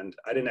it, and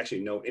I didn't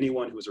actually know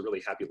anyone who was a really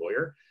happy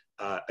lawyer.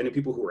 I knew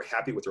people who were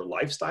happy with their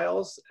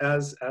lifestyles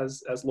as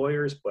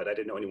lawyers, but I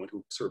didn't know anyone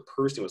who sort of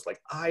personally was like,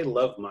 I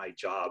love my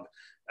job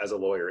as a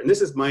lawyer. And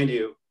this is, mind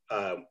you,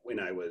 when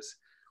I was,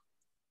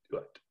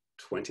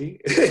 20,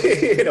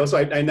 so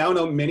I now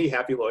know many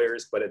happy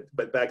lawyers, but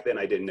back then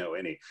I didn't know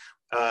any.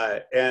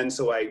 And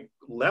so I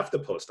left the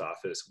post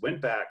office,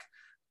 went back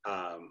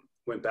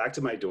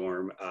to my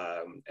dorm,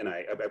 and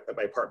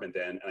my apartment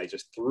then, and I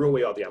just threw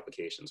away all the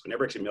applications. We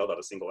never actually mailed out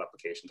a single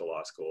application to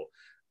law school.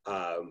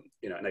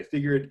 And I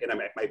figured,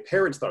 and my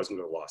parents thought I was going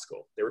to go to law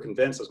school. They were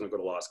convinced I was going to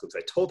go to law school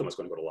because I told them I was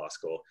going to go to law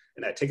school,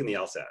 and I had taken the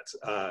LSATs.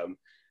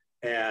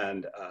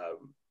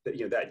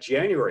 That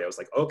January, I was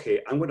like,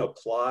 okay, I'm going to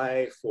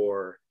apply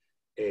for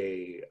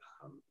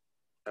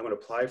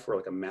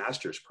like a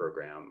master's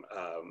program,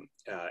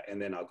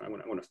 and then I'm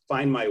going to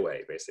find my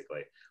way,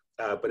 basically.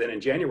 But then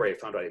in January, I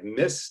found out I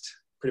missed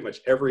pretty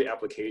much every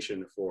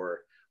application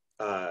for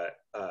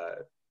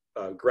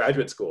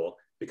graduate school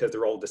because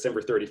they're all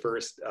December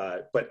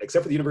 31st, but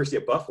except for the University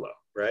of Buffalo,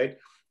 right?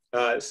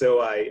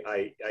 So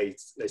I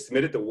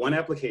submitted the one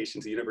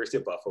application to the University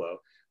of Buffalo,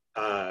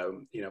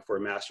 for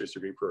a master's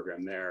degree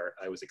program there.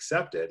 I was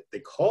accepted. They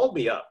called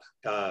me up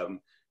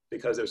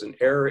because there was an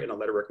error in a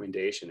letter of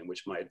recommendation in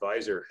which my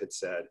advisor had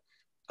said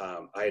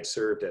I had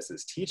served as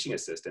his teaching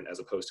assistant as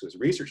opposed to his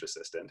research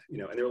assistant.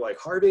 And they were like,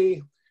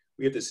 Harvey,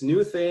 we have this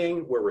new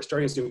thing where we're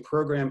starting this new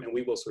program, and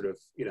we will sort of,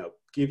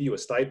 give you a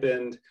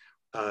stipend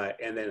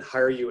and then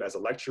hire you as a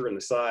lecturer on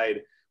the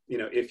side,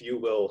 if you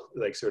will,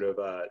 like sort of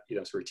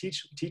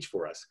teach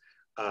for us.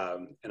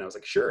 And I was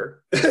like,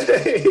 sure,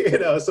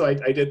 so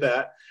I did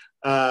that.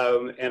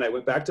 And I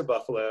went back to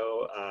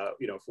Buffalo,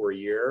 for a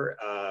year.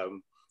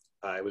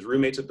 I was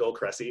roommates with Bill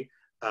Cressy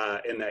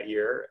in that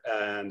year.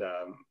 And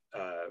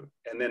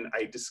then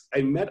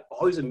I met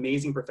all these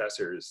amazing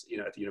professors,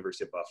 at the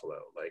University of Buffalo,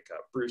 like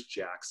Bruce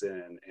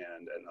Jackson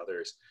and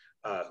others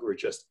who were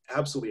just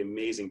absolutely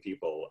amazing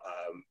people.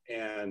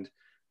 And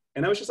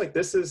I was just like,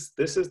 this is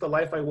the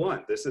life I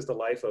want. This is the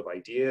life of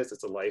ideas.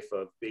 It's a life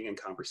of being in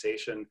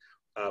conversation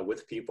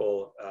with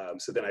people.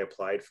 So then I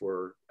applied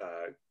for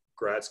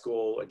grad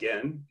school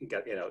again,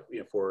 got,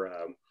 for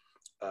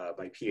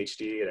my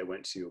PhD, and I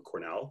went to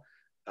Cornell.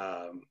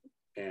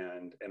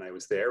 And I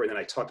was there, and then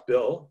I talked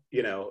Bill,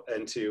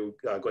 into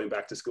going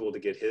back to school to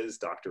get his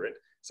doctorate.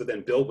 So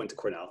then Bill went to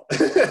Cornell,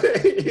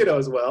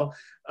 as well,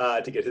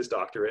 to get his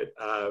doctorate.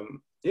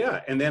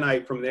 And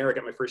then from there, I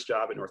got my first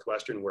job at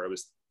Northwestern, where I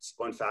was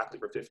on faculty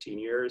for 15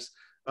 years.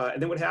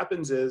 And then what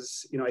happens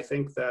is, I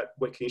think that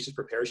what Canisius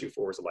prepares you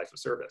for is a life of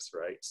service,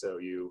 right? So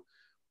you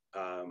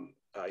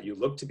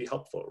look to be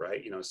helpful,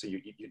 right? So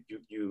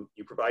you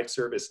provide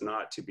service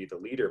not to be the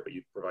leader, but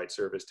you provide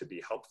service to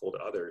be helpful to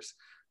others.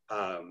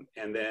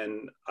 And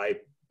then I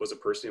was a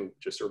person who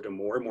just served in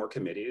more and more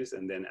committees,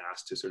 and then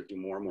asked to sort of do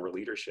more and more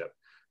leadership.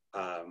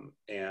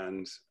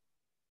 And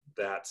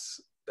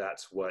that's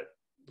what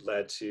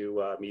led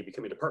to me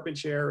becoming department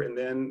chair. And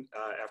then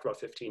after about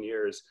 15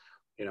 years,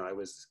 I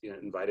was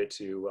invited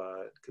to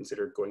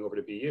consider going over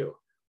to BU.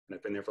 And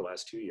I've been there for the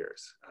last 2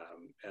 years.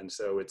 And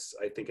so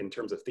I think in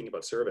terms of thinking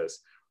about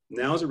service,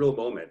 now is a real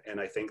moment. And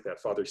I think that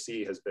Father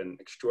C has been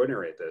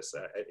extraordinary at this,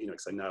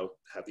 because I now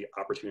have the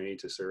opportunity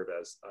to serve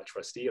as a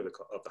trustee of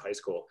the high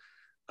school,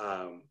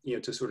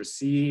 to sort of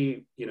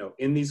see,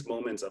 in these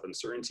moments of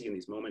uncertainty, in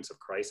these moments of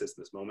crisis,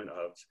 this moment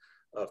of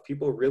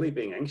people really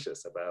being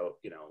anxious about,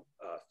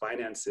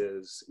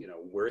 finances,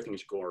 where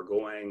things are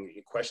going,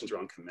 questions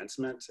around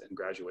commencement and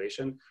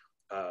graduation.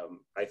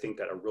 I think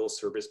that a real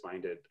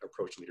service-minded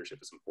approach to leadership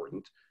is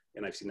important.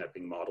 And I've seen that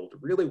being modeled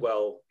really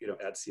well,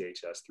 at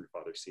CHS through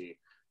Father C.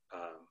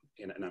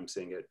 And I'm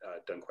seeing it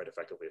done quite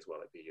effectively as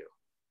well at BU.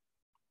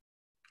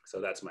 So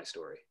that's my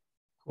story.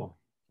 Cool.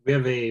 We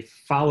have a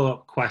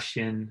follow-up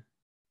question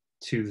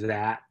to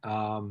that.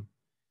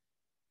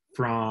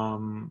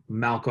 from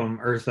Malcolm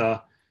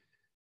Eartha.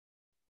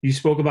 You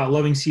spoke about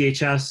loving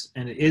CHS,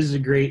 and it is a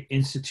great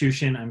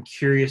institution. I'm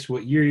curious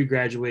what year you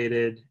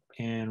graduated,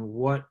 and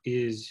what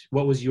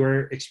was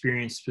your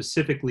experience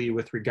specifically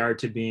with regard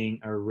to being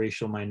a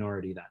racial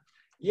minority then?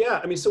 Yeah,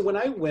 I mean, so when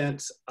I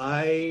went,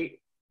 I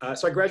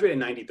graduated in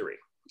 '93.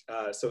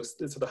 So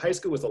the high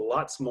school was a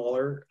lot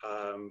smaller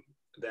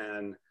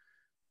than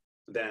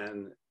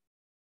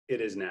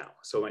it is now.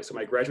 So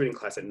my graduating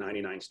class had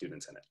 99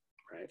 students in it,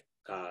 right?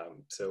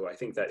 So I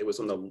think that it was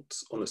on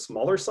the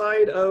smaller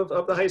side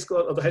of the high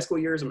school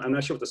years. I'm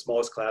not sure what the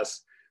smallest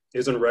class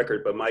is on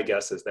record, but my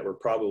guess is that we're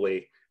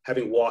probably,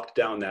 having walked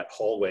down that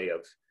hallway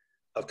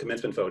of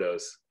commencement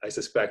photos, I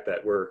suspect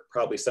that we're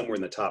probably somewhere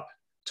in the top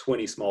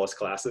 20 smallest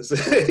classes,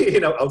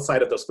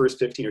 outside of those first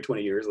 15 or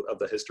 20 years of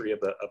the history of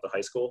the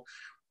high school.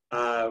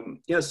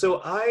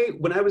 So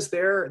when I was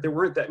there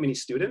weren't that many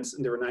students,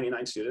 and there were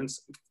 99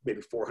 students,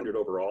 maybe 400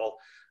 overall.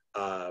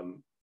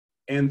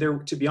 And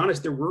to be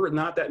honest, there were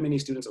not that many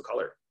students of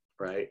color,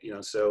 right?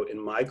 So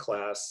in my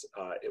class,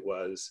 it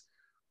was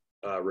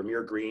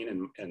Ramir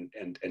Green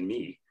and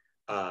me.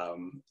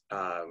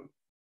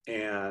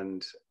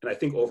 And I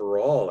think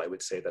overall, I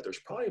would say that there's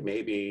probably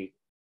maybe,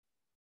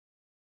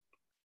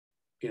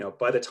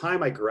 by the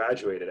time I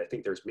graduated, I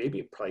think there's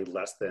maybe probably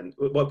less than,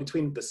 well,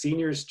 between the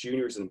seniors,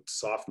 juniors, and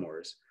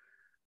sophomores,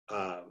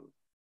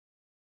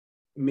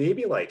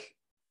 maybe like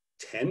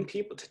 10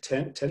 people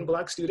to 10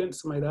 Black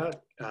students, something like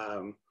that.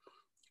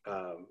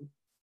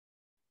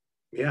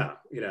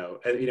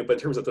 But in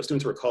terms of the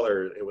students who were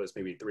colored, it was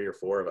maybe 3 or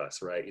 4 of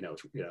us, right? It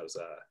was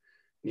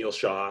Neil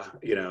Shaw,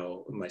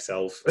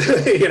 myself,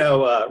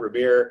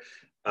 Rabir,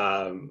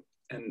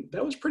 and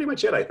that was pretty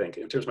much it, I think,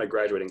 in terms of my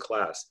graduating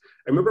class.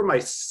 I remember my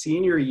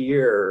senior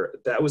year,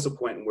 that was a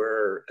point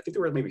where I think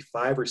there were maybe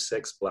 5 or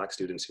 6 Black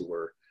students who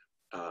were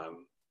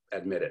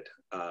admitted.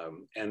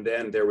 And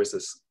then there was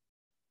this,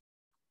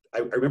 I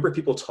remember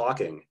people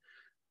talking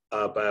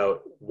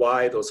about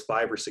why those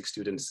 5 or 6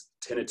 students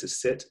tended to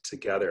sit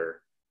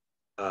together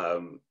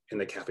in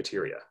the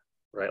cafeteria,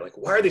 right? Like,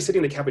 why are they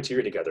sitting in the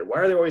cafeteria together?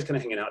 Why are they always kind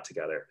of hanging out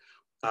together?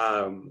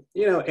 And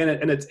I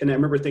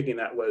remember thinking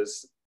that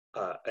was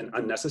an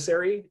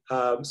unnecessary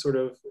sort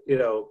of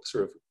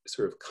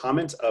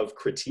comment of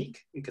critique,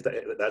 because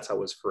that's how it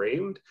was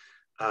framed.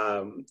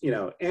 And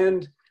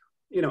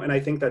I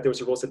think that there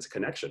was a real sense of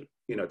connection,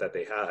 that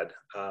they had,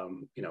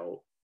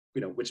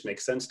 which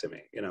makes sense to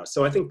me,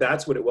 So I think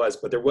that's what it was.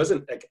 But there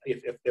wasn't, like,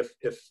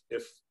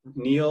 if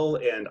Neil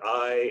and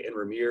I and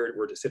Ramir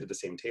were to sit at the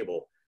same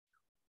table,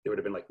 there would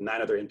have been like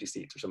 9 other empty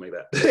seats or something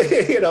like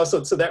that.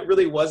 So that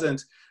really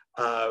wasn't.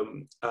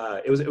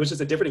 It was just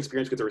a different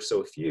experience because there were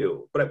so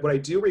few. But what I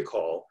do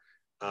recall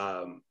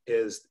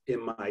is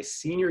in my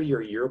senior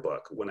year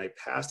yearbook, when I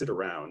passed it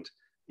around,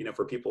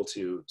 for people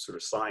to sort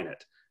of sign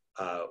it.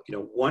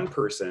 One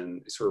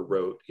person sort of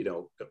wrote,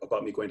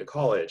 about me going to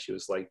college. He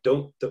was like,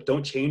 don't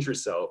change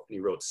yourself. And he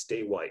wrote,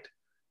 stay white.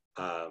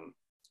 And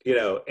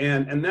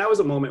that was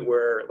a moment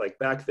where, like,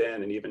 back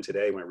then and even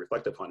today, when I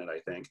reflect upon it, I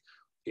think,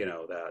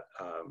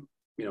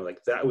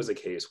 like, that was a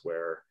case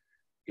where,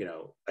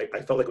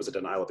 I felt like it was a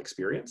denial of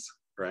experience,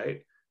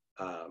 right?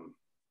 And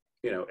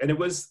it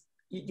was,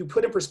 you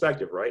put in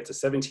perspective, right?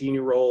 It's a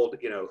 17-year-old,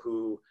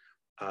 who,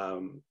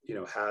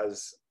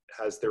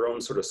 has their own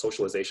sort of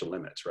socialization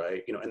limits,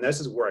 right? And this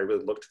is where I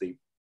really looked to the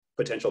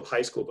potential of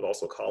high school, but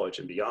also college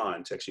and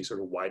beyond, to actually sort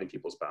of widen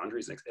people's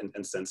boundaries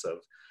and sense of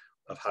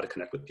how to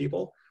connect with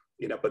people,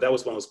 but that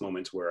was one of those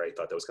moments where I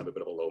thought that was kind of a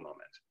bit of a low moment.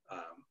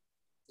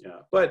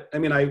 But I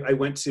mean, I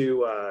went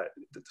to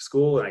the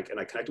school and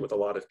I connected with a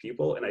lot of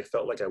people, and I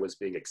felt like I was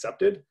being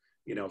accepted,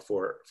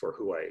 for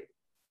who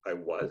I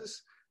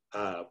was.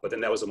 But then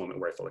that was a moment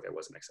where I felt like I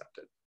wasn't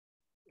accepted.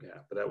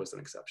 Yeah, but that was an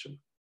exception.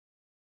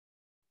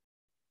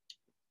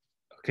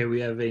 Okay,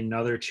 we have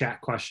another chat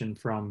question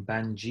from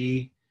Ben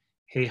G.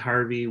 Hey,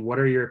 Harvey, what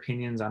are your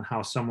opinions on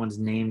how someone's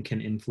name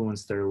can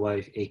influence their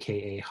life,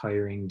 AKA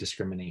hiring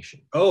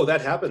discrimination? Oh, that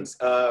happens.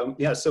 So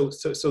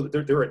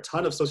there are a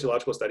ton of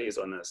sociological studies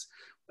on this,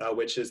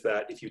 which is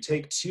that if you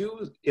take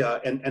 2,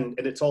 and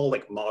it's all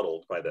like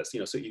modeled by this,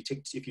 so if you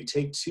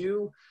take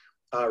 2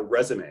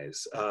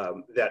 resumes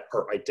that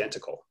are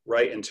identical,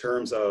 right, in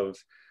terms of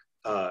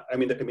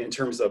in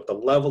terms of the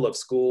level of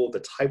school, the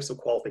types of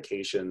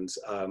qualifications,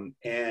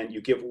 and you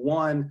give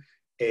one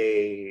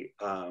a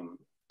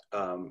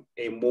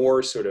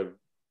more sort of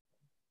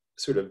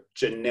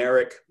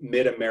generic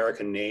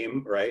mid-American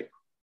name, right?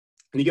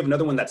 And you give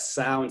another one that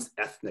sounds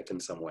ethnic in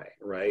some way,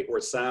 right? Or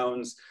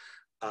sounds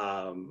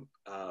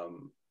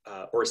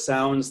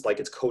like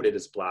it's coded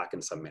as Black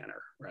in some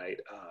manner, right?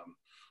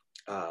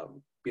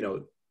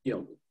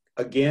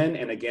 Again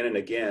and again and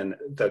again,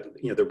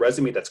 the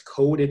resume that's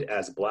coded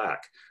as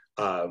Black,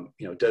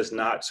 does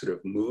not sort of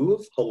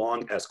move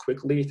along as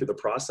quickly through the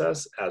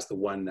process as the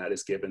one that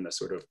is given the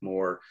sort of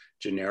more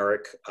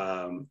generic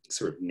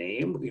sort of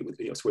name, with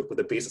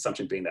the base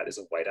assumption being that is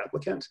a white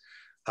applicant.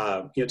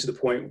 To the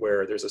point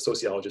where there's a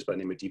sociologist by the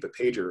name of Deepa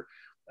Pager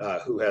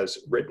who has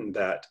written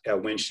that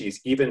when she's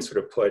even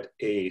sort of put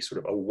a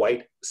sort of a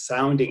white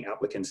sounding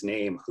applicant's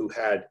name who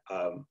had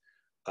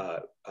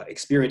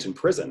experience in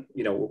prison,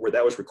 where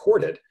that was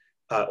recorded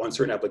on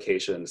certain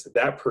applications,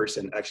 that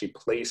person actually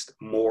placed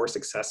more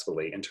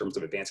successfully in terms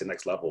of advancing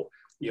next level,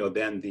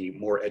 than the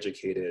more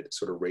educated,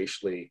 sort of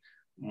racially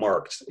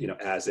marked,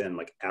 as in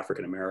like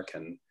African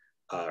American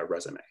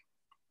resume.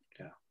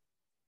 Yeah.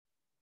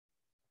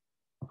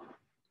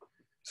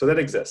 So that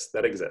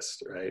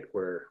exists, right?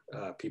 Where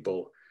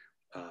people,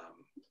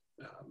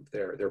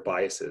 their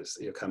biases,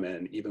 come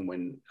in even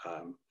when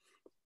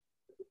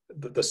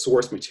the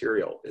source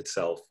material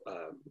itself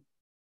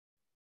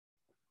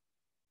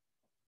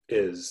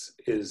is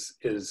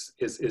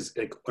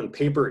like on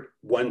paper,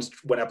 one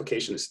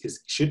application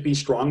should be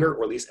stronger,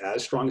 or at least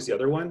as strong as the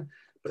other one.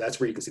 But that's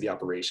where you can see the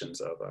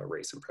operations of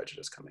race and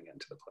prejudice coming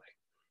into the play.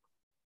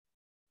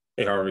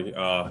 Hey, Harvey.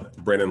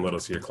 Brandon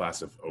Little's here,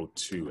 class of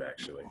 '02,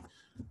 actually.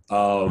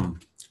 I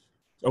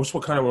just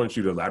kind of wanted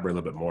you to elaborate a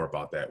little bit more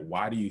about that.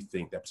 Why do you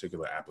think that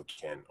particular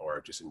applicant,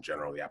 or just in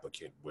general, the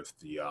applicant with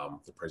the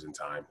prison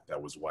time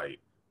that was white,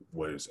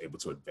 was able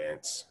to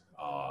advance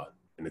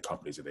in the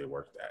companies that they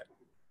worked at?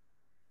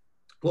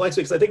 Well,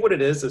 actually, because I think what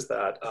it is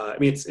that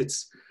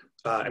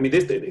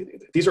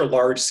these are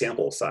large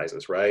sample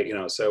sizes, right?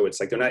 So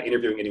it's like they're not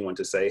interviewing anyone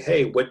to say,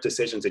 hey, what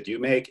decisions did you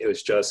make? It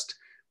was just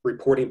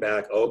reporting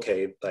back,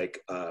 okay,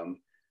 like,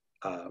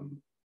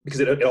 because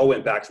it all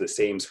went back to the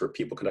same for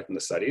people conducting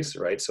the studies,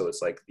 right? So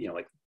it's like,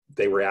 like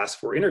they were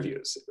asked for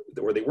interviews,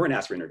 or they weren't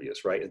asked for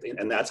interviews, right?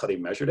 And that's how they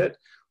measured it.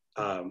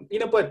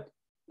 But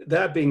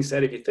that being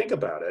said, if you think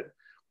about it,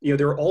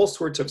 there are all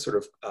sorts of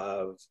sort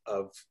of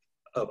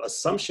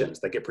assumptions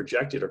that get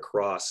projected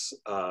across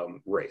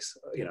race,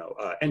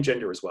 and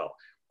gender as well.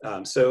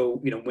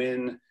 So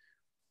when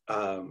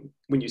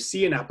you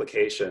see an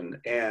application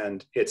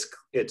and it's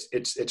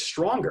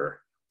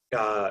stronger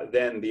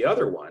than the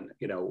other one,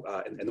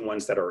 and the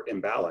ones that are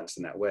imbalanced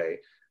in that way,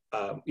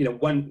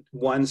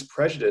 one's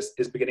prejudice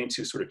is beginning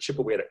to sort of chip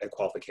away at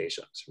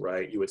qualifications,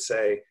 right? You would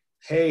say,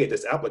 hey,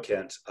 this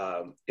applicant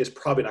is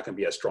probably not going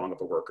to be as strong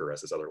of a worker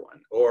as this other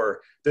one, or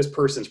this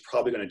person's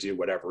probably going to do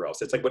whatever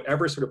else. It's like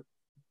whatever sort of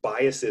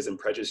biases and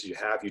prejudices you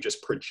have, you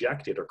just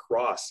project it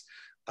across,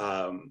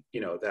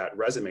 that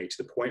resume to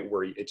the point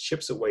where it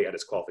chips away at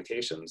its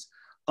qualifications.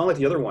 Unlike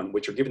the other one,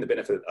 which you're given the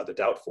benefit of the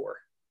doubt for,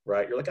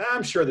 right? You're like,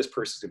 I'm sure this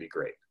person's gonna be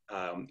great.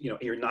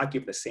 You're not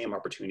given the same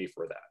opportunity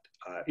for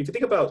that. If you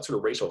think about sort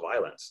of racial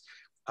violence,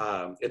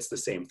 it's the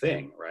same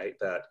thing, right?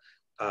 That,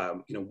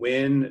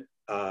 when,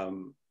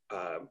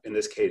 in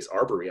this case,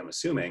 Arbery, I'm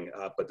assuming,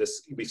 but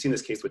we've seen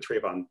this case with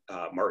Trayvon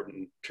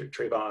Martin,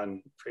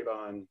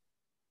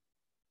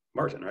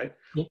 right?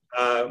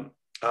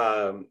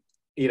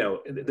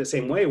 The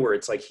same way where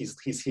it's like he's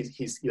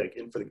like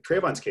for the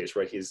Trayvon's case,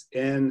 right? He's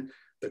in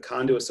the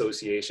condo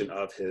association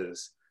of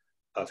his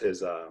I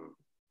think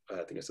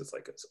it's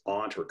like his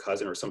aunt or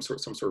cousin or some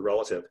sort of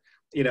relative,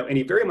 and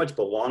he very much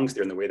belongs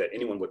there in the way that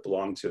anyone would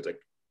belong to, like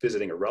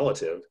visiting a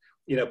relative,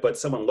 but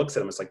someone looks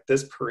at him, it's like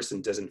this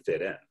person doesn't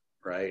fit in,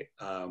 right?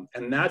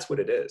 And that's what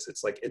it is.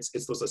 It's like it's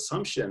those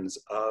assumptions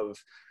of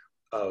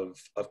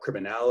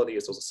criminality,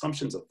 it's those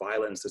assumptions of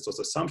violence, it's those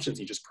assumptions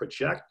you just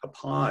project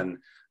upon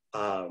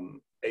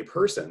a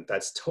person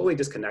that's totally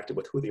disconnected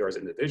with who they are as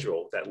an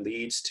individual, that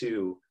leads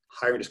to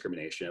hiring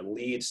discrimination, it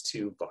leads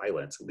to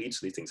violence, it leads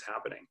to these things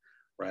happening,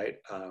 right?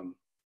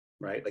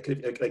 Right? Like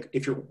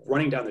if you're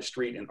running down the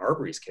street in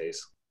Arbery's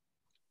case,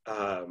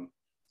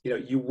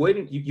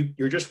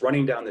 you're just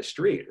running down the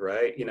street,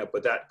 right?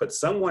 But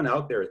someone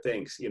out there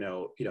thinks,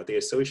 they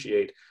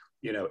associate,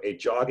 a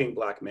jogging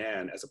black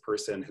man as a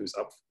person who's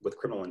up with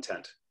criminal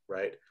intent,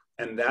 right?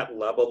 And that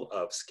level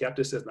of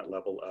skepticism, that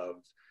level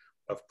of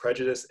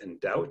prejudice and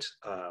doubt,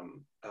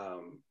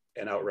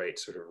 and outright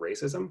sort of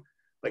racism,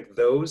 like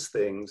those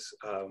things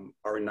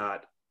are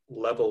not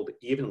leveled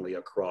evenly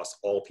across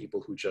all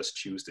people who just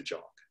choose to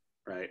jog,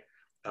 right?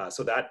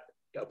 So that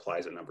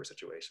applies in a number of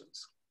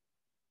situations.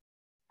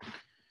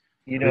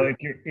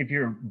 If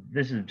you're,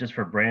 this is just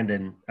for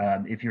Brandon,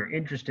 if you're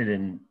interested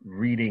in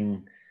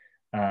reading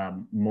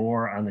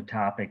more on the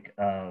topic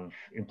of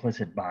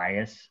implicit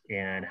bias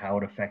and how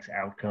it affects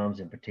outcomes,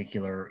 in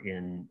particular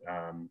in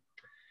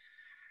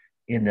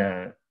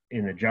the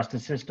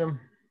justice system,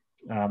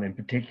 in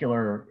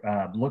particular,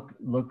 look,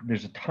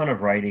 there's a ton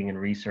of writing and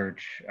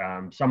research,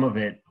 some of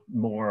it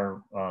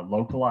more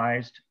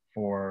localized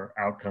for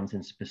outcomes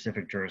in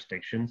specific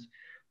jurisdictions,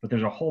 but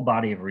there's a whole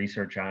body of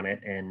research on it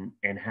and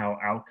how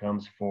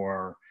outcomes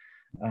for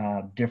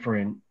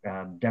different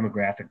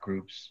demographic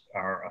groups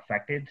are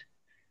affected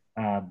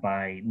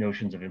by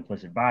notions of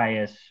implicit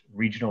bias,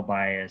 regional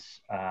bias.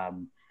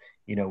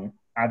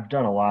 I've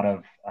done a lot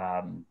of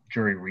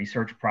jury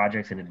research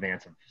projects in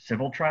advance of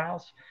civil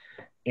trials.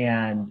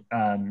 And,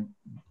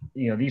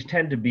 these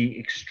tend to be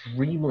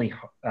extremely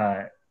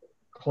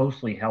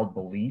closely held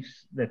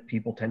beliefs that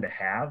people tend to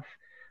have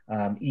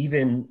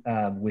even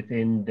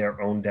within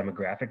their own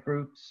demographic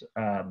groups.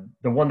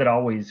 The one that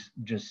always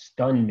just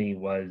stunned me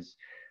was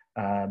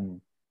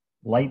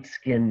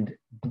light-skinned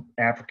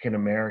African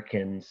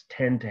Americans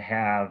tend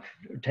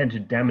to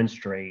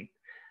demonstrate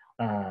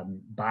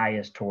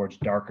bias towards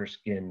darker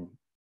skinned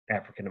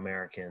African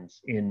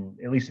Americans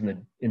at least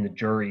in the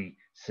jury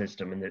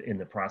system, in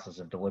the process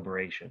of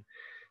deliberation.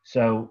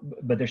 So,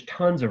 but there's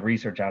tons of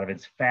research out of it.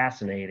 It's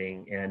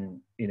fascinating, and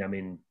I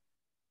mean,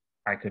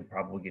 I could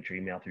probably get your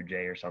email through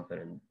Jay or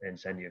something and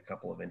send you a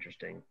couple of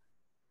interesting.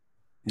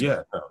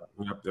 Yeah,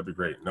 no, that'd be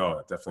great. No,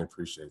 I definitely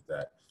appreciate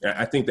that.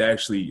 I think that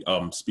actually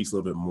speaks a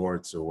little bit more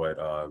to what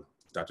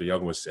Dr.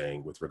 Young was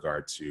saying with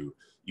regard to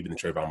even the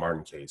Trayvon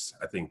Martin case.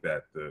 I think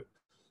that the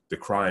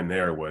crime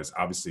there was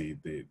obviously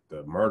the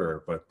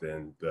murder, but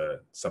then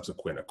the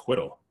subsequent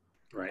acquittal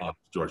of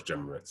George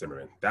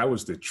Zimmerman. That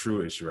was the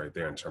true issue right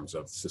there in terms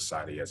of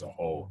society as a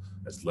whole,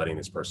 as letting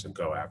this person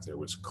go after it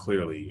was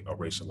clearly a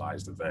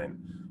racialized event.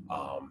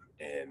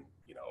 And,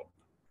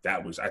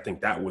 I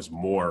think that was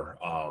more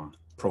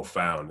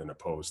profound than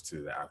opposed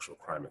to the actual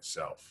crime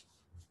itself.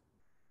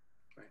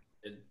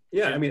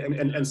 Yeah, I mean,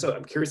 and so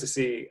I'm curious to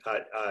see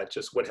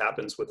just what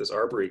happens with this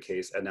Arbery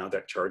case, and now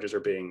that charges are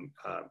being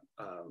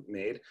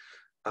made,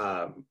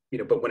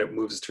 but when it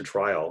moves to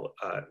trial,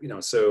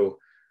 so,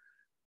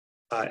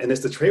 and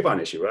it's the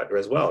Trayvon issue, right,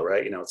 as well,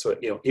 right? So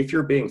if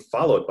you're being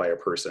followed by a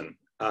person,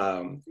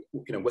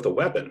 with a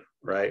weapon,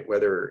 right,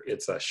 whether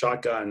it's a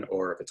shotgun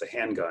or if it's a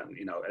handgun,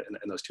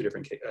 in those two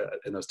different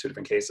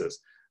cases,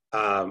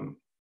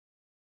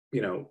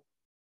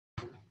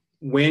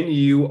 when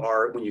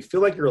you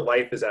feel like your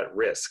life is at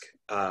risk,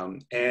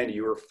 and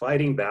you're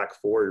fighting back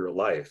for your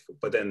life,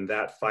 but then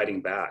that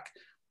fighting back,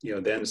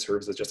 then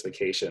serves as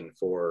justification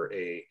for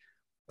a,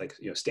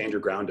 stand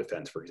your ground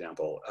defense, for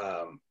example,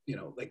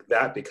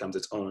 that becomes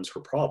its own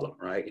sort of problem,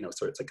 right?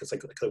 So it's like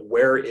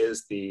where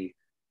is the,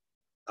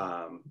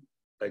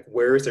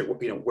 where is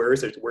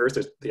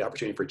the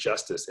opportunity for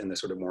justice in this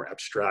sort of more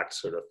abstract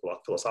sort of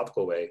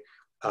philosophical way,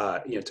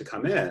 to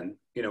come in,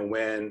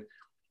 when,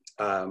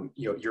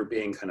 you're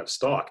being kind of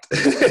stalked,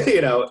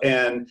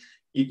 and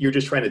you're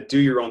just trying to do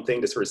your own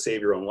thing to sort of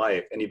save your own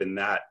life. And even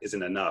that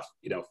isn't enough,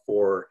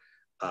 for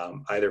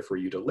either for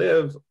you to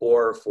live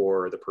or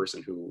for the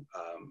person who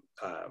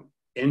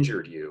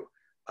injured you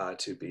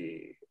to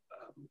be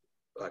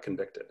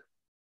convicted.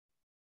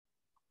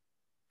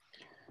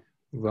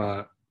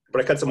 But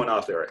I cut someone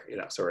off there,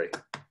 sorry.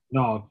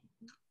 No,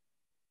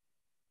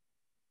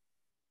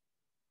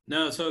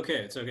 it's okay.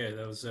 It's okay.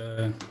 That was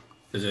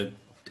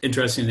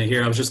interesting to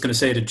hear. I was just going to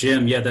say to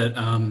Jim,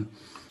 that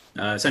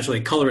essentially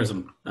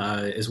colorism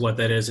is what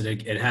that is.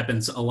 It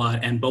happens a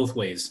lot and both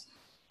ways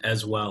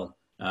as well.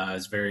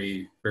 It's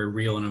very, very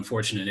real and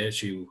unfortunate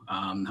issue.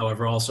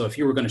 However, also, if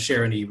you were going to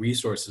share any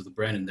resources with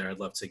Brandon there, I'd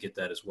love to get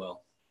that as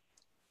well.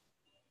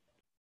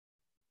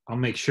 I'll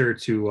make sure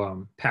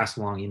to pass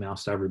along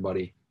emails to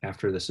everybody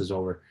after this is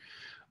over.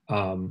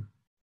 Harvey,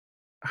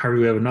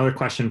 we have another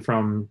question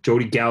from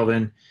Jody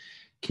Galvin.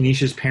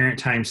 Canisius parent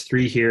times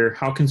 3 here.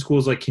 How can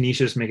schools like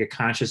Canisius make a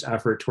conscious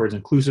effort towards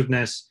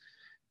inclusiveness?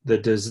 The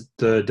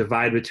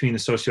divide between the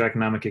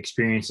socioeconomic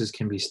experiences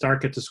can be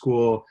stark at the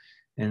school,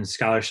 and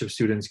scholarship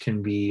students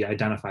can be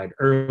identified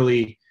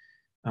early.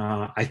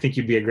 I think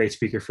you'd be a great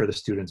speaker for the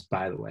students,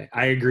 by the way.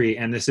 I agree.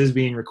 And this is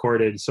being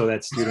recorded so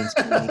that students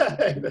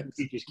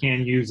teachers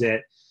can use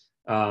it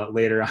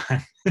later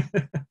on.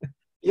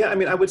 Yeah, I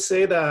mean, I would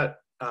say that,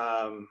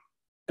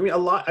 a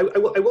lot, I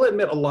will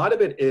admit a lot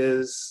of it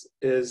is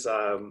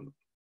the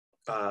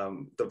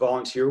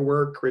volunteer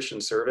work,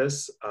 Christian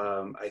service.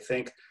 I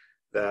think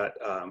that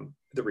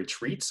the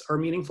retreats are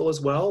meaningful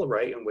as well,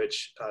 right? In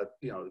which,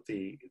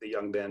 the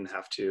young men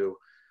have to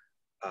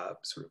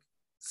sort of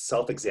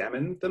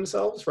self-examine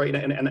themselves, right?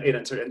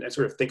 And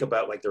sort of think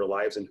about their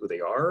lives and who they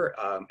are,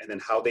 and then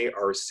how they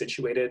are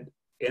situated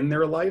in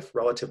their life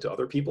relative to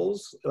other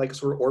people's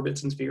sort of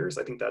orbits and spheres.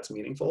 I think that's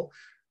meaningful.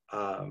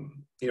 I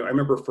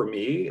remember for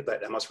me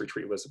that MS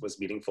retreat was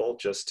meaningful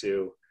just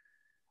to,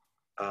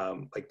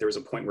 there was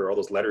a point where all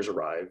those letters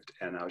arrived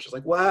and I was just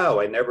like, wow,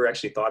 I never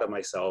actually thought of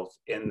myself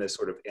in this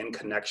sort of in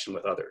connection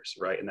with others,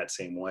 right? In that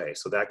same way.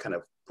 So that kind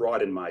of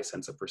broadened my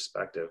sense of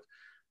perspective.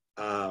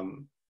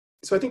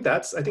 So I think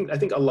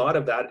a lot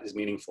of that is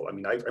meaningful. I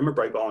mean, I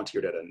remember I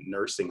volunteered at a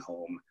nursing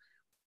home.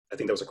 I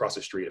think that was across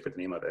the street, I forget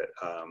the name of it.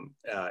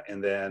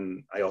 And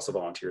then I also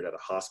volunteered at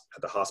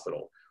the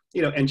hospital,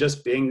 and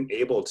just being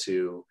able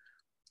to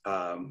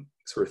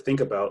sort of think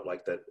about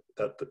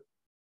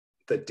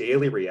the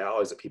daily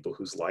realities of people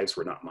whose lives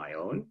were not my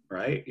own,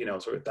 right?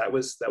 Sort of that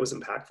was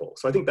impactful.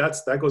 So I think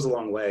that goes a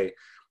long way.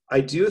 I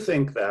do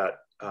think that,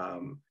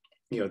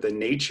 the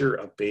nature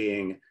of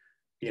being,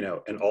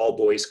 an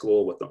all-boys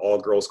school with an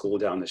all-girls school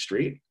down the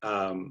street,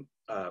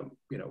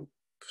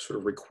 sort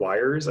of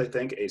requires, I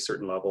think, a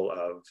certain level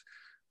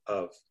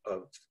of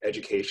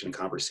education and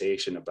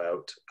conversation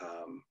about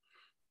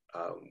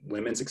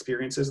women's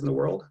experiences in the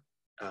world.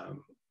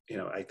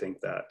 I think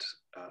that,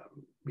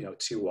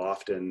 too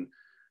often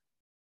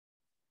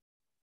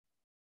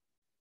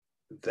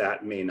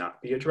that may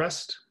not be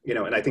addressed,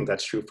 and I think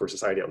that's true for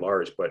society at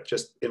large, but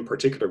just in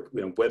particular,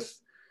 with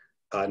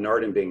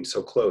Narden being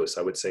so close,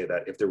 I would say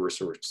that if there were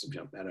sort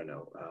of, I don't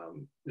know,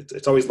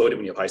 it's always loaded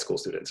when you have high school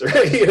students,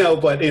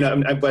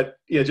 right? But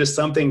just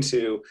something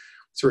to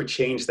sort of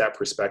change that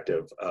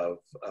perspective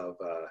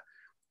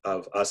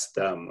of us,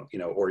 them,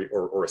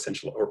 or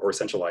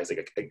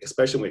essentializing,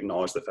 especially when we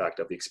acknowledge the fact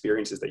of the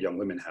experiences that young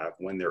women have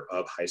when they're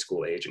of high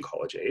school age and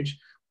college age.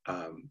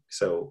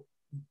 So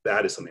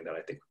that is something that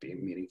I think would be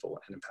meaningful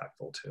and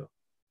impactful too.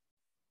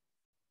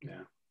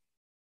 Yeah.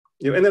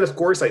 And then of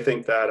course, I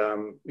think that,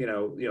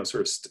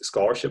 sort of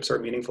scholarships are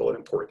meaningful and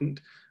important,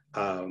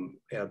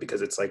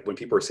 because it's like when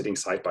people are sitting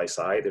side by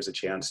side, there's a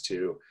chance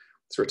to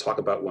sort of talk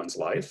about one's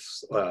life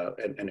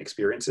and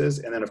experiences.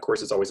 And then of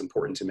course, it's always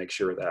important to make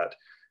sure that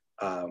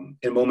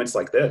in moments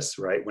like this,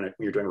 right, when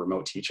you're doing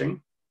remote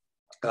teaching,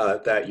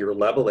 that you're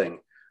leveling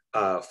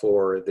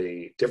for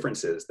the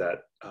differences that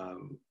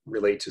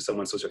relate to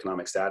someone's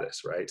socioeconomic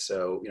status, right?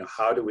 So,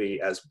 how do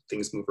we, as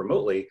things move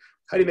remotely,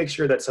 how do you make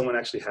sure that someone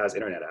actually has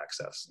internet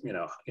access?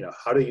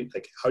 How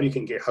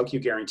can you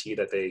guarantee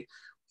that they,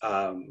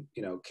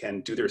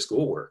 can do their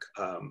schoolwork?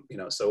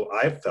 So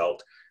I've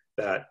felt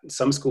that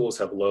some schools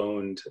have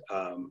loaned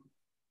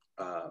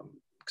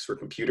for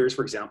computers,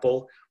 for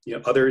example.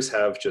 Others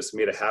have just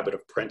made a habit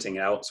of printing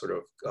out sort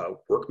of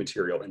work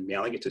material and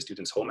mailing it to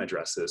students' home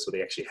addresses so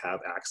they actually have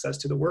access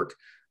to the work.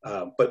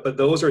 But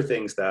those are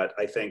things that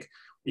I think,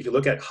 if you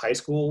look at high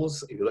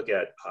schools, if you look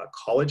at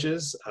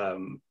colleges,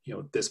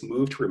 this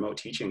move to remote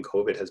teaching,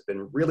 COVID, has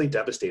been really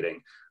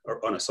devastating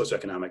on a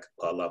socioeconomic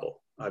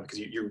level, because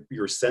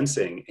you're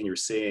sensing and you're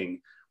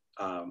seeing.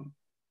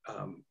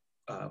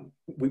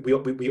 We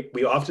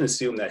often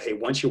assume that, hey,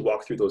 once you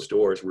walk through those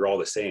doors, we're all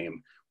the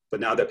same. But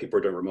now that people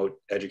are doing remote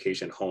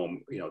education at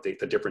home,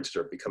 the differences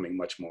are becoming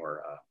much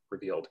more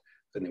revealed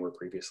than they were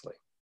previously.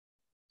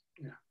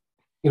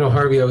 Yeah.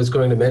 Harvey, I was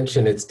going to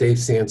mention, it's Dave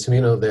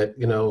Sansomino, that,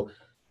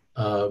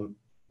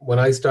 when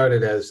I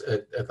started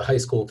at the high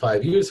school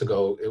 5 years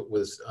ago, it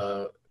was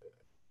an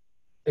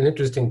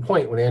interesting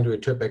point when Andrea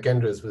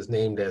Turpek-Enders was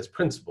named as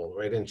principal,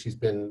 right? And she's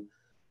been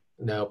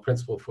now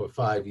principal for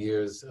 5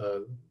 years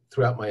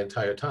throughout my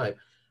entire time.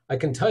 I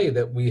can tell you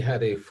that we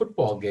had a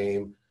football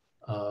game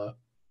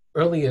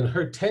early in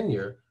her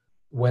tenure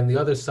when the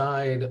other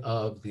side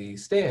of the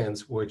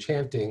stands were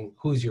chanting,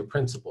 "Who's your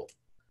principal?"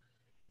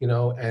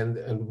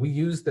 And we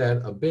used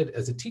that a bit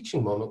as a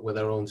teaching moment with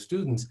our own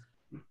students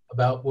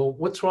about, well,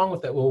 what's wrong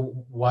with that?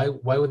 Well, why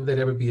would that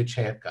ever be a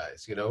chant,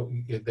 guys?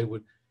 They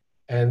would,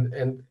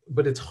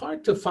 but it's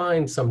hard to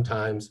find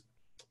sometimes,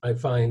 I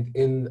find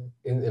in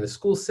a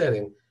school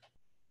setting,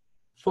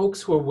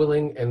 folks who are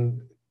willing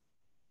and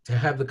to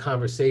have the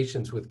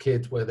conversations with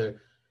kids,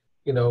 whether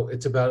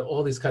it's about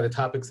all these kind of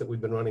topics that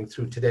we've been running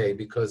through today,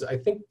 because I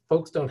think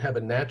folks don't have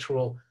a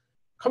natural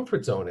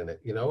comfort zone in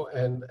it,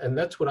 and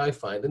that's what I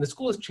find. And the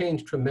school has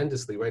changed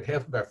tremendously, right?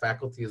 Half of our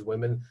faculty is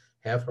women,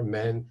 half are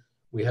men.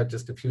 We have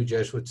just a few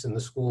Jesuits in the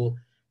school,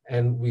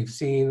 and we've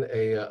seen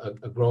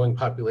a growing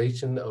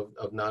population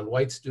of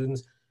non-white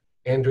students.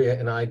 Andrea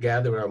and I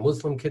gather our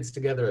Muslim kids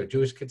together, our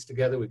Jewish kids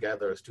together. We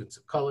gather our students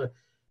of color.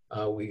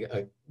 We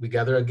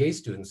gather our gay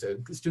students,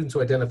 students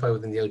who identify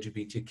within the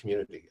LGBT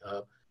community.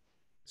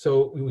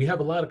 So we have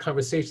a lot of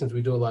conversations,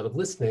 we do a lot of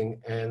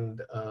listening,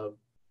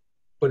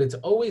 but it's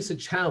always a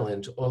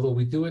challenge, although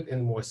we do it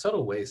in more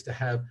subtle ways, to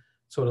have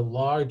sort of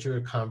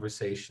larger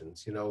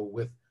conversations,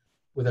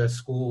 with our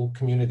school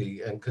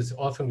community. And because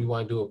often we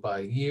want to do it by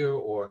year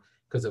or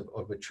because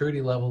of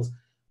maturity levels.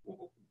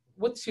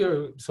 What's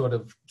your sort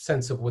of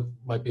sense of what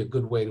might be a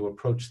good way to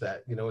approach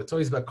that? It's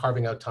always about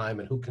carving out time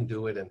and who can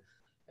do it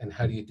and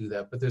how do you do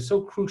that, but they're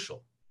so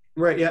crucial.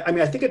 Right, yeah,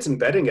 I think it's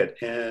embedding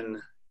it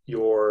in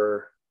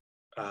your,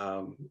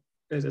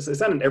 it's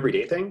not an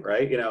everyday thing,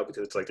 right?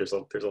 Because it's like there's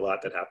a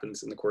lot that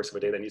happens in the course of a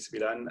day that needs to be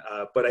done.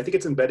 But I think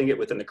it's embedding it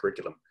within the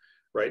curriculum,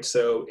 right?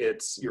 So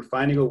you're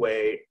finding a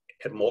way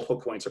at multiple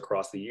points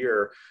across the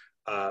year,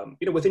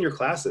 within your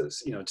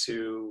classes,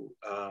 to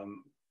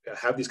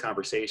have these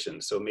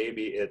conversations. So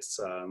maybe it's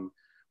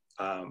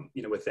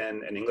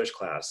within an English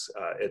class,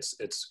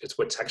 it's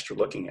what text you're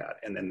looking at,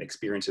 and then the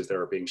experiences that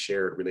are being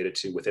shared related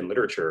to within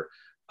literature,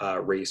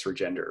 race or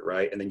gender,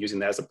 right? And then using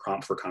that as a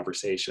prompt for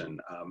conversation.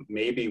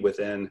 Maybe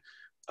within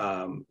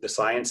the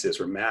sciences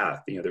or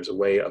math, there's a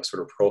way of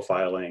sort of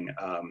profiling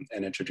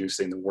and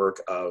introducing the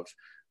work of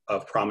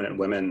prominent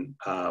women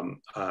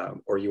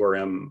or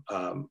URM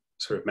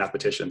sort of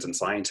mathematicians and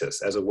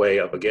scientists as a way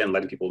of, again,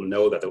 letting people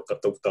know that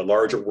the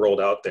larger world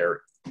out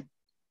there,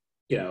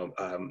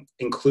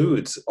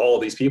 includes all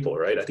of these people,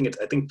 right? I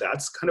think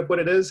that's kind of what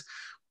it is.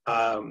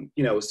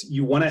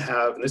 You want to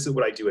have, and this is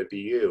what I do at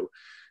BU,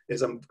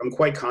 is I'm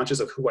quite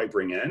conscious of who I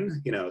bring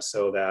in,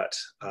 so that,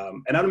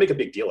 and I don't make a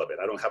big deal of it.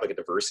 I don't have like a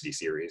diversity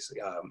series.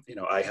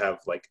 I have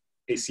like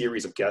a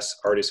series of guest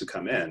artists who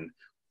come in,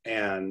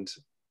 and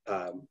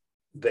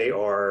they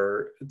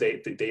are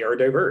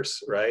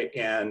diverse, right?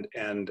 And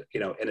you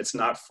know, and it's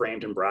not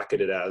framed and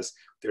bracketed as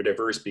they're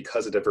diverse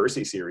because of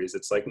diversity series.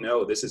 It's like,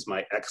 no, this is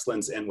my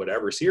excellence in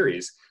whatever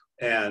series,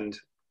 and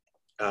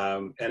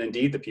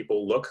indeed the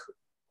people look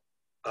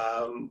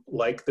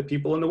like the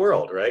people in the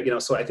world, right? You know,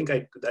 so I think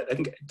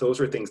those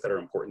are things that are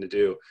important to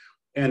do.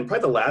 And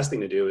probably the last thing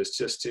to do is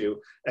just to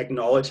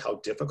acknowledge how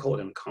difficult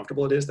and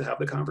uncomfortable it is to have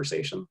the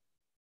conversation.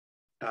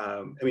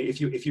 I mean, if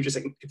you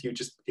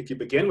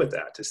begin with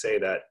that, to say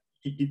that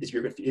it's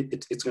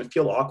going to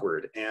feel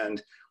awkward,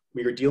 and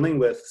when you're dealing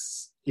with,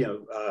 you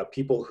know,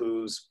 people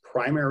whose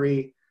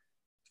primary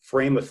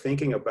frame of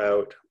thinking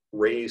about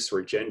race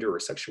or gender or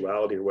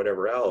sexuality or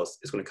whatever else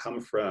is going to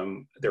come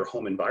from their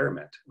home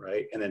environment,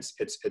 right? And it's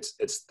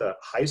the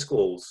high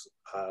school's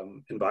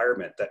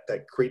environment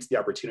that creates the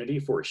opportunity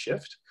for a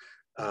shift.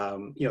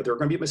 You know, there are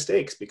going to be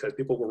mistakes because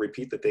people will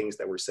repeat the things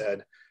that were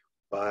said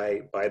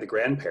by the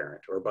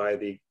grandparent or by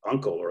the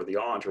uncle or the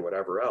aunt or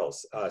whatever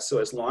else. So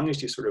as long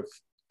as you sort of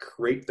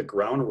create the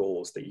ground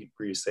rules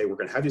where you say, we're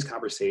going to have these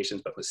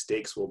conversations, but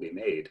mistakes will be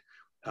made.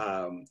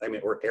 I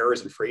mean, or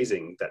errors in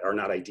phrasing that are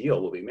not ideal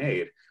will be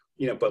made,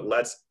 you know, but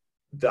let's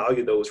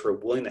value those who are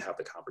willing to have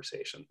the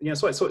conversation. You know,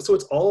 so it's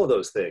all of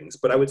those things,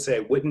 but I would say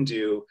I wouldn't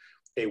do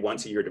a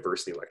once a year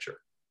diversity lecture.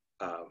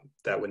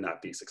 That would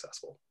not be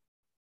successful.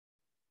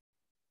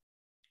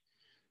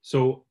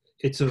 So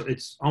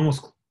it's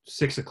almost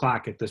 6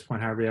 o'clock at this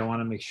point, Harvey. I want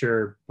to make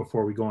sure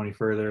before we go any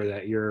further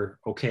that you're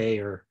okay,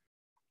 or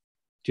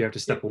do you have to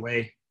step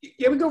away?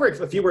 Yeah, we go over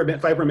a few more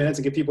 5 more minutes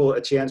and give people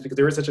a chance, because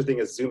there is such a thing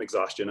as Zoom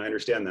exhaustion. I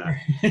understand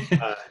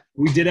that.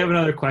 We did have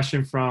another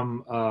question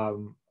from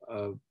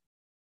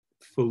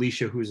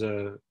Felicia, who's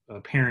a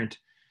parent.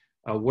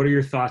 What are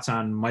your thoughts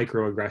on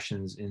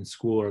microaggressions in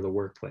school or the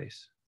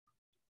workplace?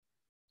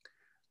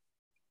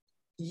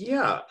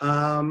 Yeah.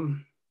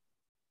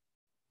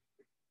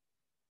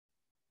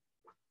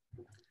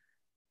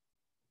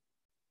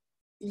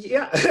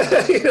 Yeah,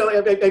 you know,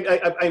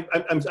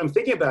 I'm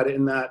thinking about it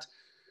in that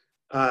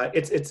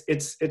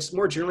it's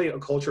more generally a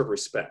culture of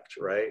respect,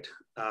 right?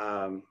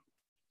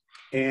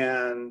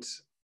 And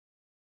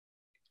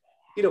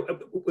you know,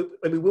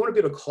 I mean, we want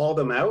to be able to call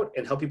them out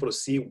and help people to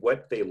see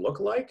what they look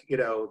like, you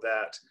know,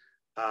 that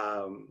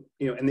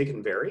you know, and they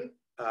can vary.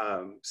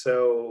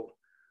 So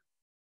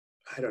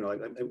I don't know.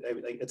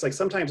 It's like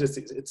sometimes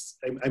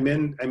I'm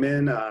in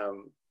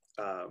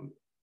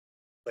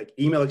like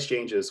email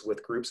exchanges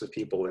with groups of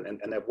people,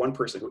 and I have one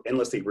person who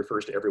endlessly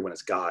refers to everyone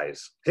as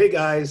guys. Hey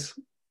guys,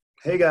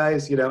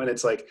 you know, and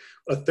it's like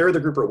a third of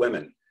the group are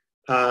women.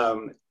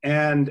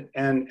 And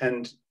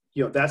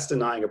you know, that's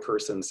denying a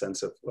person's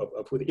sense of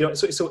who they, you know,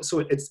 so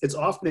it's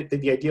often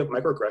the idea of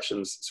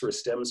microaggressions sort of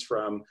stems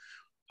from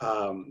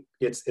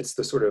it's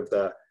the sort of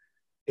the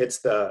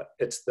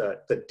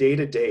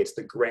day-to-day, it's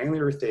the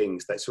granular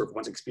things that sort of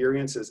one's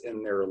experiences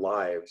in their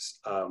lives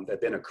that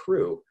then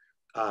accrue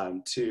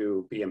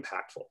to be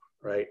impactful,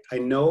 right? I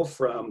know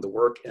from the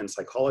work in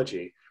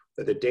psychology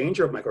that the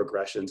danger of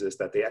microaggressions is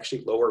that they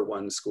actually lower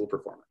one's school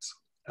performance.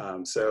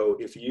 So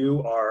if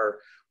you are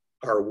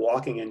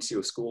walking into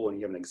a school and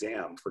you have an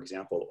exam, for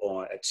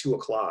example, at 2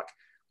 o'clock,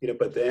 you know,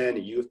 but then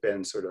you've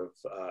been sort of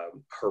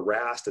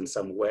harassed in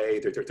some way.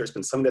 There's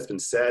been something that's been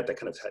said that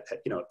kind of,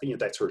 you know,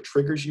 that sort of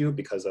triggers you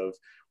because of,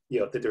 you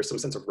know, that there's some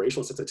sense of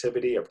racial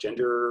sensitivity, of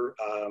gender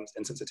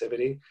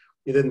insensitivity.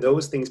 And then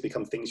those things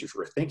become things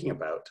you're thinking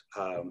about,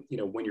 you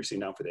know, when you're sitting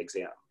down for the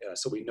exam.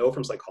 So we know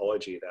from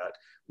psychology that,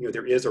 you know,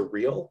 there is a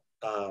real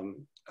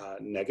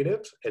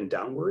negative and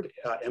downward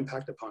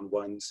impact upon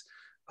one's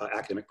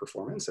academic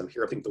performance. And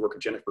here I think the work of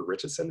Jennifer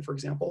Richardson, for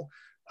example,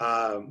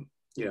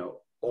 you know,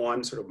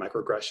 on sort of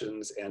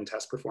microaggressions and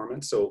test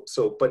performance. So,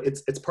 but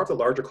it's part of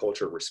the larger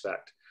culture of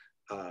respect.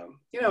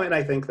 You know, and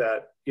I think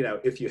that, you know,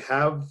 if you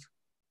have,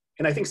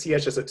 and I think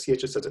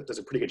CHS does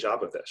a pretty good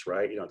job of this,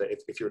 right? You know, that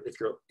if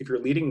your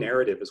leading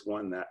narrative is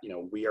one that, you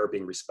know, we are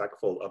being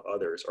respectful of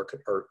others, or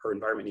our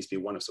environment needs to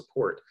be one of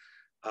support,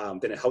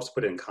 then it helps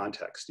put it in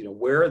context. You know,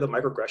 where the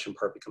microaggression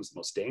part becomes the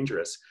most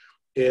dangerous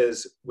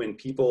is when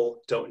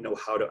people don't know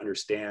how to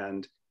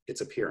understand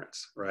its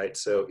appearance, right?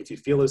 So if you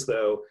feel as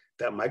though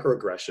that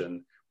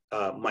microaggression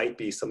might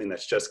be something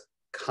that's just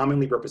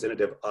commonly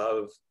representative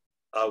of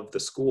the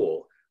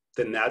school,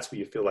 then that's where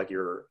you feel like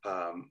you're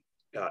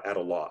at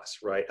a loss,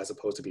 right? As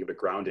opposed to being able to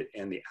ground it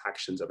in the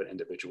actions of an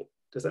individual.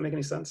 Does that make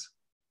any sense?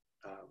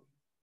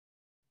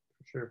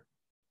 Sure.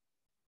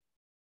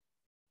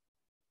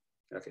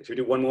 Okay, should we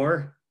do one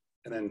more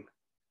and then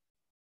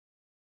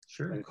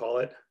sure and call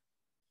it?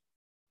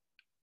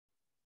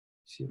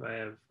 See if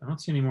I don't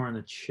see any more in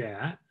the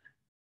chat.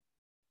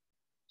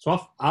 So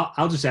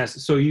I'll just ask.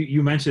 So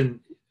you mentioned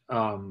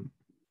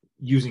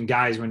using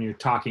guys when you're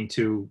talking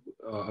to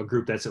a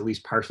group that's at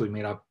least partially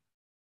made up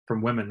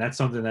from women. That's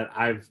something that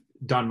I've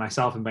done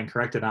myself and been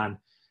corrected on.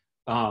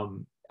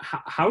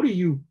 How do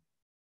you?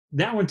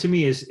 That one to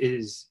me is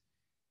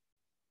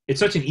it's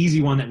such an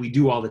easy one that we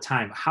do all the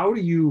time. How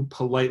do you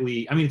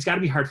politely? I mean, it's got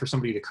to be hard for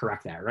somebody to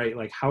correct that, right?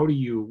 Like, how do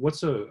you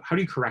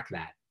correct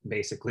that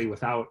basically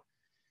without?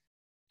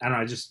 I don't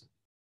know.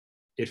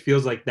 it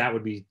feels like that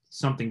would be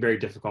something very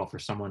difficult for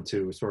someone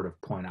to sort of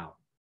point out.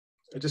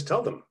 Just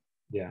tell them.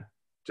 Yeah.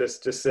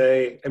 Just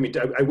say, I mean,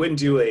 I wouldn't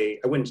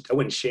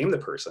shame the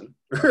person,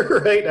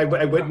 right? I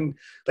wouldn't,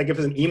 like if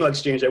it's an email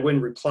exchange, I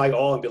wouldn't reply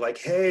all and be like,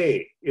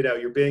 hey, you know,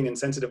 you're being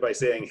insensitive by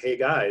saying, hey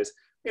guys,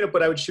 you know,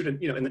 but I would shoot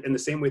it, you know, in the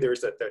same way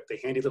there's the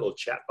handy little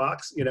chat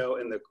box, you know,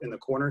 in the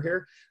corner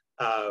here.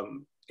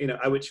 You know,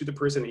 I would shoot the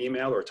person an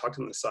email or talk to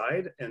them on the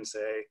side and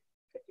say,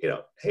 you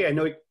know, hey, I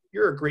know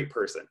you're a great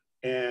person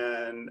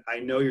and I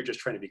know you're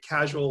just trying to be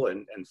casual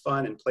and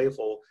fun and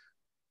playful,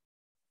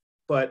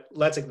 but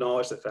let's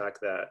acknowledge the fact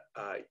that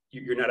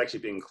you're not actually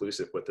being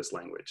inclusive with this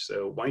language.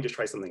 So why don't you just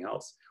try something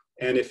else?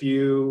 And if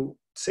you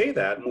say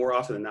that, more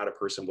often than not, a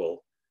person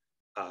will,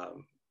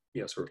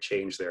 you know, sort of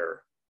change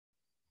their,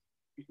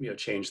 you know,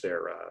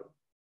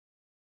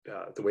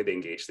 the way they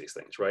engage these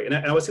things, right? And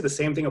I would say the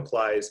same thing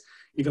applies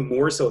even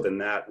more so than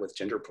that with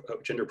gender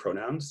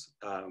pronouns.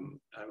 I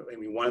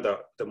mean, one of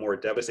the more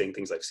devastating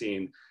things I've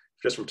seen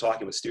just from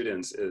talking with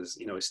students is,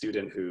 you know, a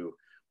student who,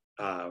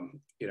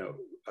 you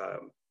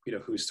know,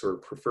 whose sort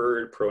of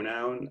preferred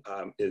pronoun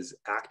is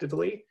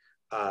actively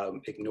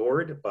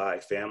ignored by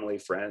family,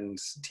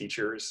 friends,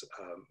 teachers.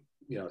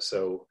 You know,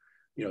 so,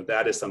 you know,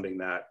 that is something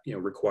that, you know,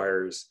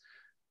 requires,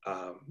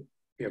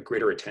 you know,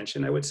 greater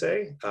attention, I would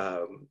say.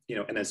 You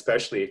know, and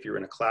especially if you're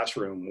in a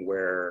classroom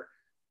where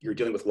you're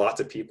dealing with lots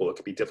of people, it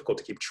can be difficult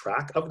to keep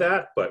track of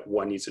that, but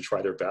one needs to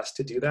try their best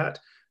to do that.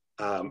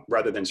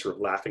 Rather than sort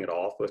of laughing it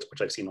off,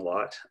 which I've seen a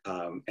lot.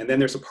 And then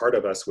there's a part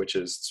of us, which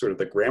is sort of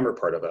the grammar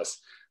part of us,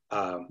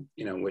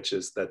 you know, which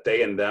is that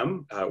they and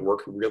them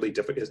work really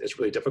difficult. It's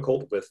really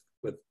difficult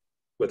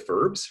with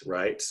verbs,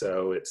 right?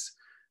 So it's,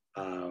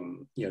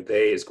 you know,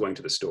 they is going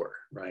to the store,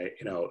 right?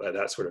 You know,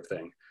 that sort of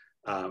thing.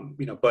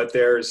 You know, but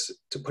there's,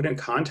 to put in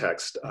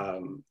context,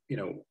 you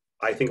know,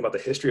 I think about the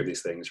history of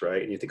these things,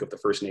 right? And you think of the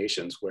First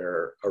Nations,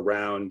 where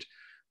around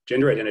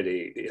gender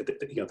identity,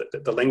 you know,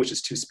 the language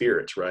is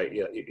two-spirit, right?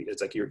 Yeah,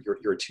 it's like you're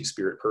a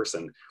two-spirit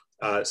person.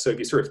 So if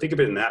you sort of think of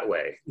it in that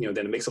way, you know,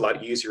 then it makes it a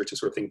lot easier to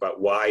sort of think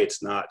about why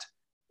it's not,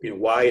 you know,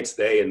 why it's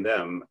they and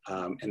them,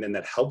 and then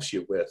that helps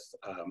you with,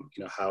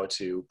 you know, how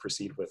to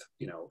proceed with,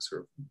 you know,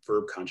 sort of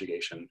verb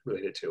conjugation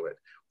related to it.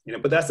 You know,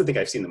 but that's the thing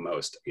I've seen the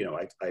most. You know,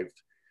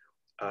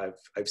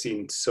 I've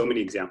seen so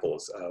many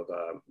examples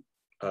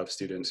of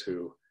students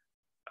who,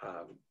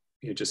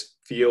 you know, just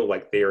feel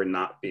like they are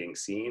not being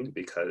seen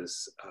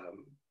because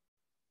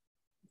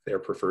their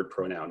preferred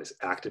pronoun is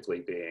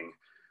actively being,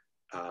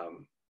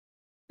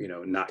 you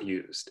know, not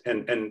used.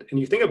 And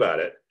you think about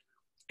it,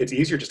 it's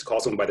easier just to call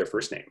someone by their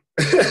first name,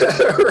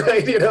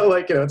 right? You know,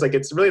 like, you know, it's like,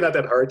 it's really not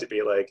that hard to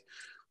be like,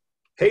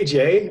 hey,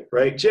 Jay,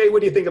 right? Jay,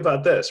 what do you think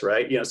about this,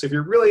 right? You know, so if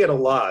you're really at a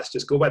loss,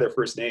 just go by their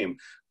first name,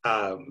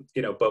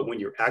 you know, but when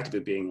you're actively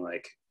being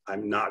like,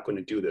 I'm not going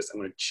to do this, I'm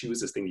going to choose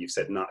this thing that you've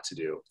said not to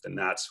do, then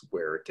that's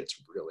where it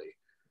gets really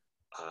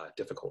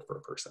difficult for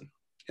a person,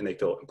 and they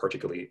feel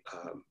particularly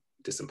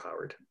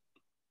disempowered.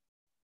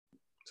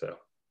 So,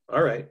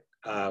 all right.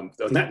 On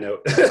that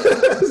note,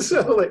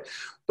 so like,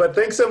 but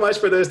thanks so much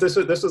for this. This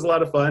was a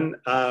lot of fun.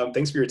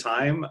 Thanks for your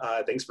time.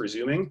 Thanks for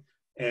Zooming.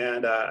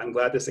 And I'm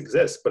glad this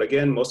exists. But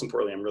again, most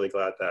importantly, I'm really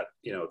glad that,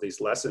 you know,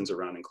 these lessons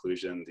around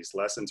inclusion, these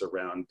lessons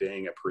around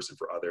being a person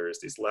for others,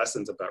 these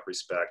lessons about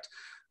respect,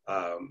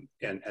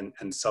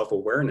 and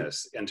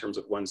self-awareness in terms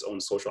of one's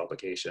own social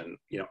obligation,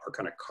 you know, are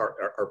kind of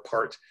are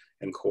part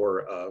and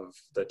core of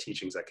the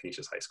teachings at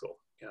Canisius High School.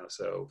 You know,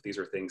 so these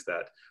are things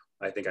that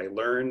I think I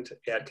learned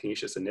at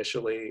Canisius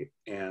initially,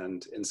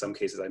 and in some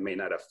cases I may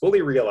not have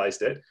fully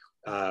realized it,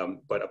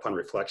 but upon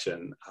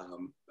reflection,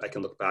 I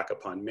can look back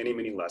upon many,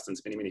 many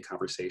lessons, many, many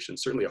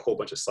conversations, certainly a whole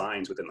bunch of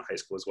signs within the high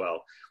school as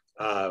well.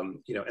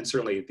 You know, and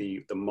certainly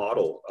the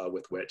model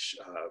with which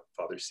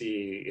Father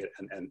C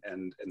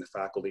and the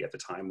faculty at the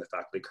time, the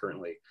faculty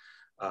currently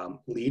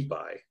lead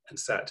by and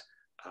set.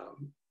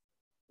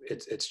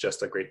 It's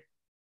just a great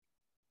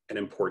and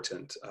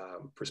important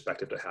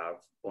perspective to have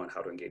on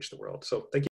how to engage the world. So thank you.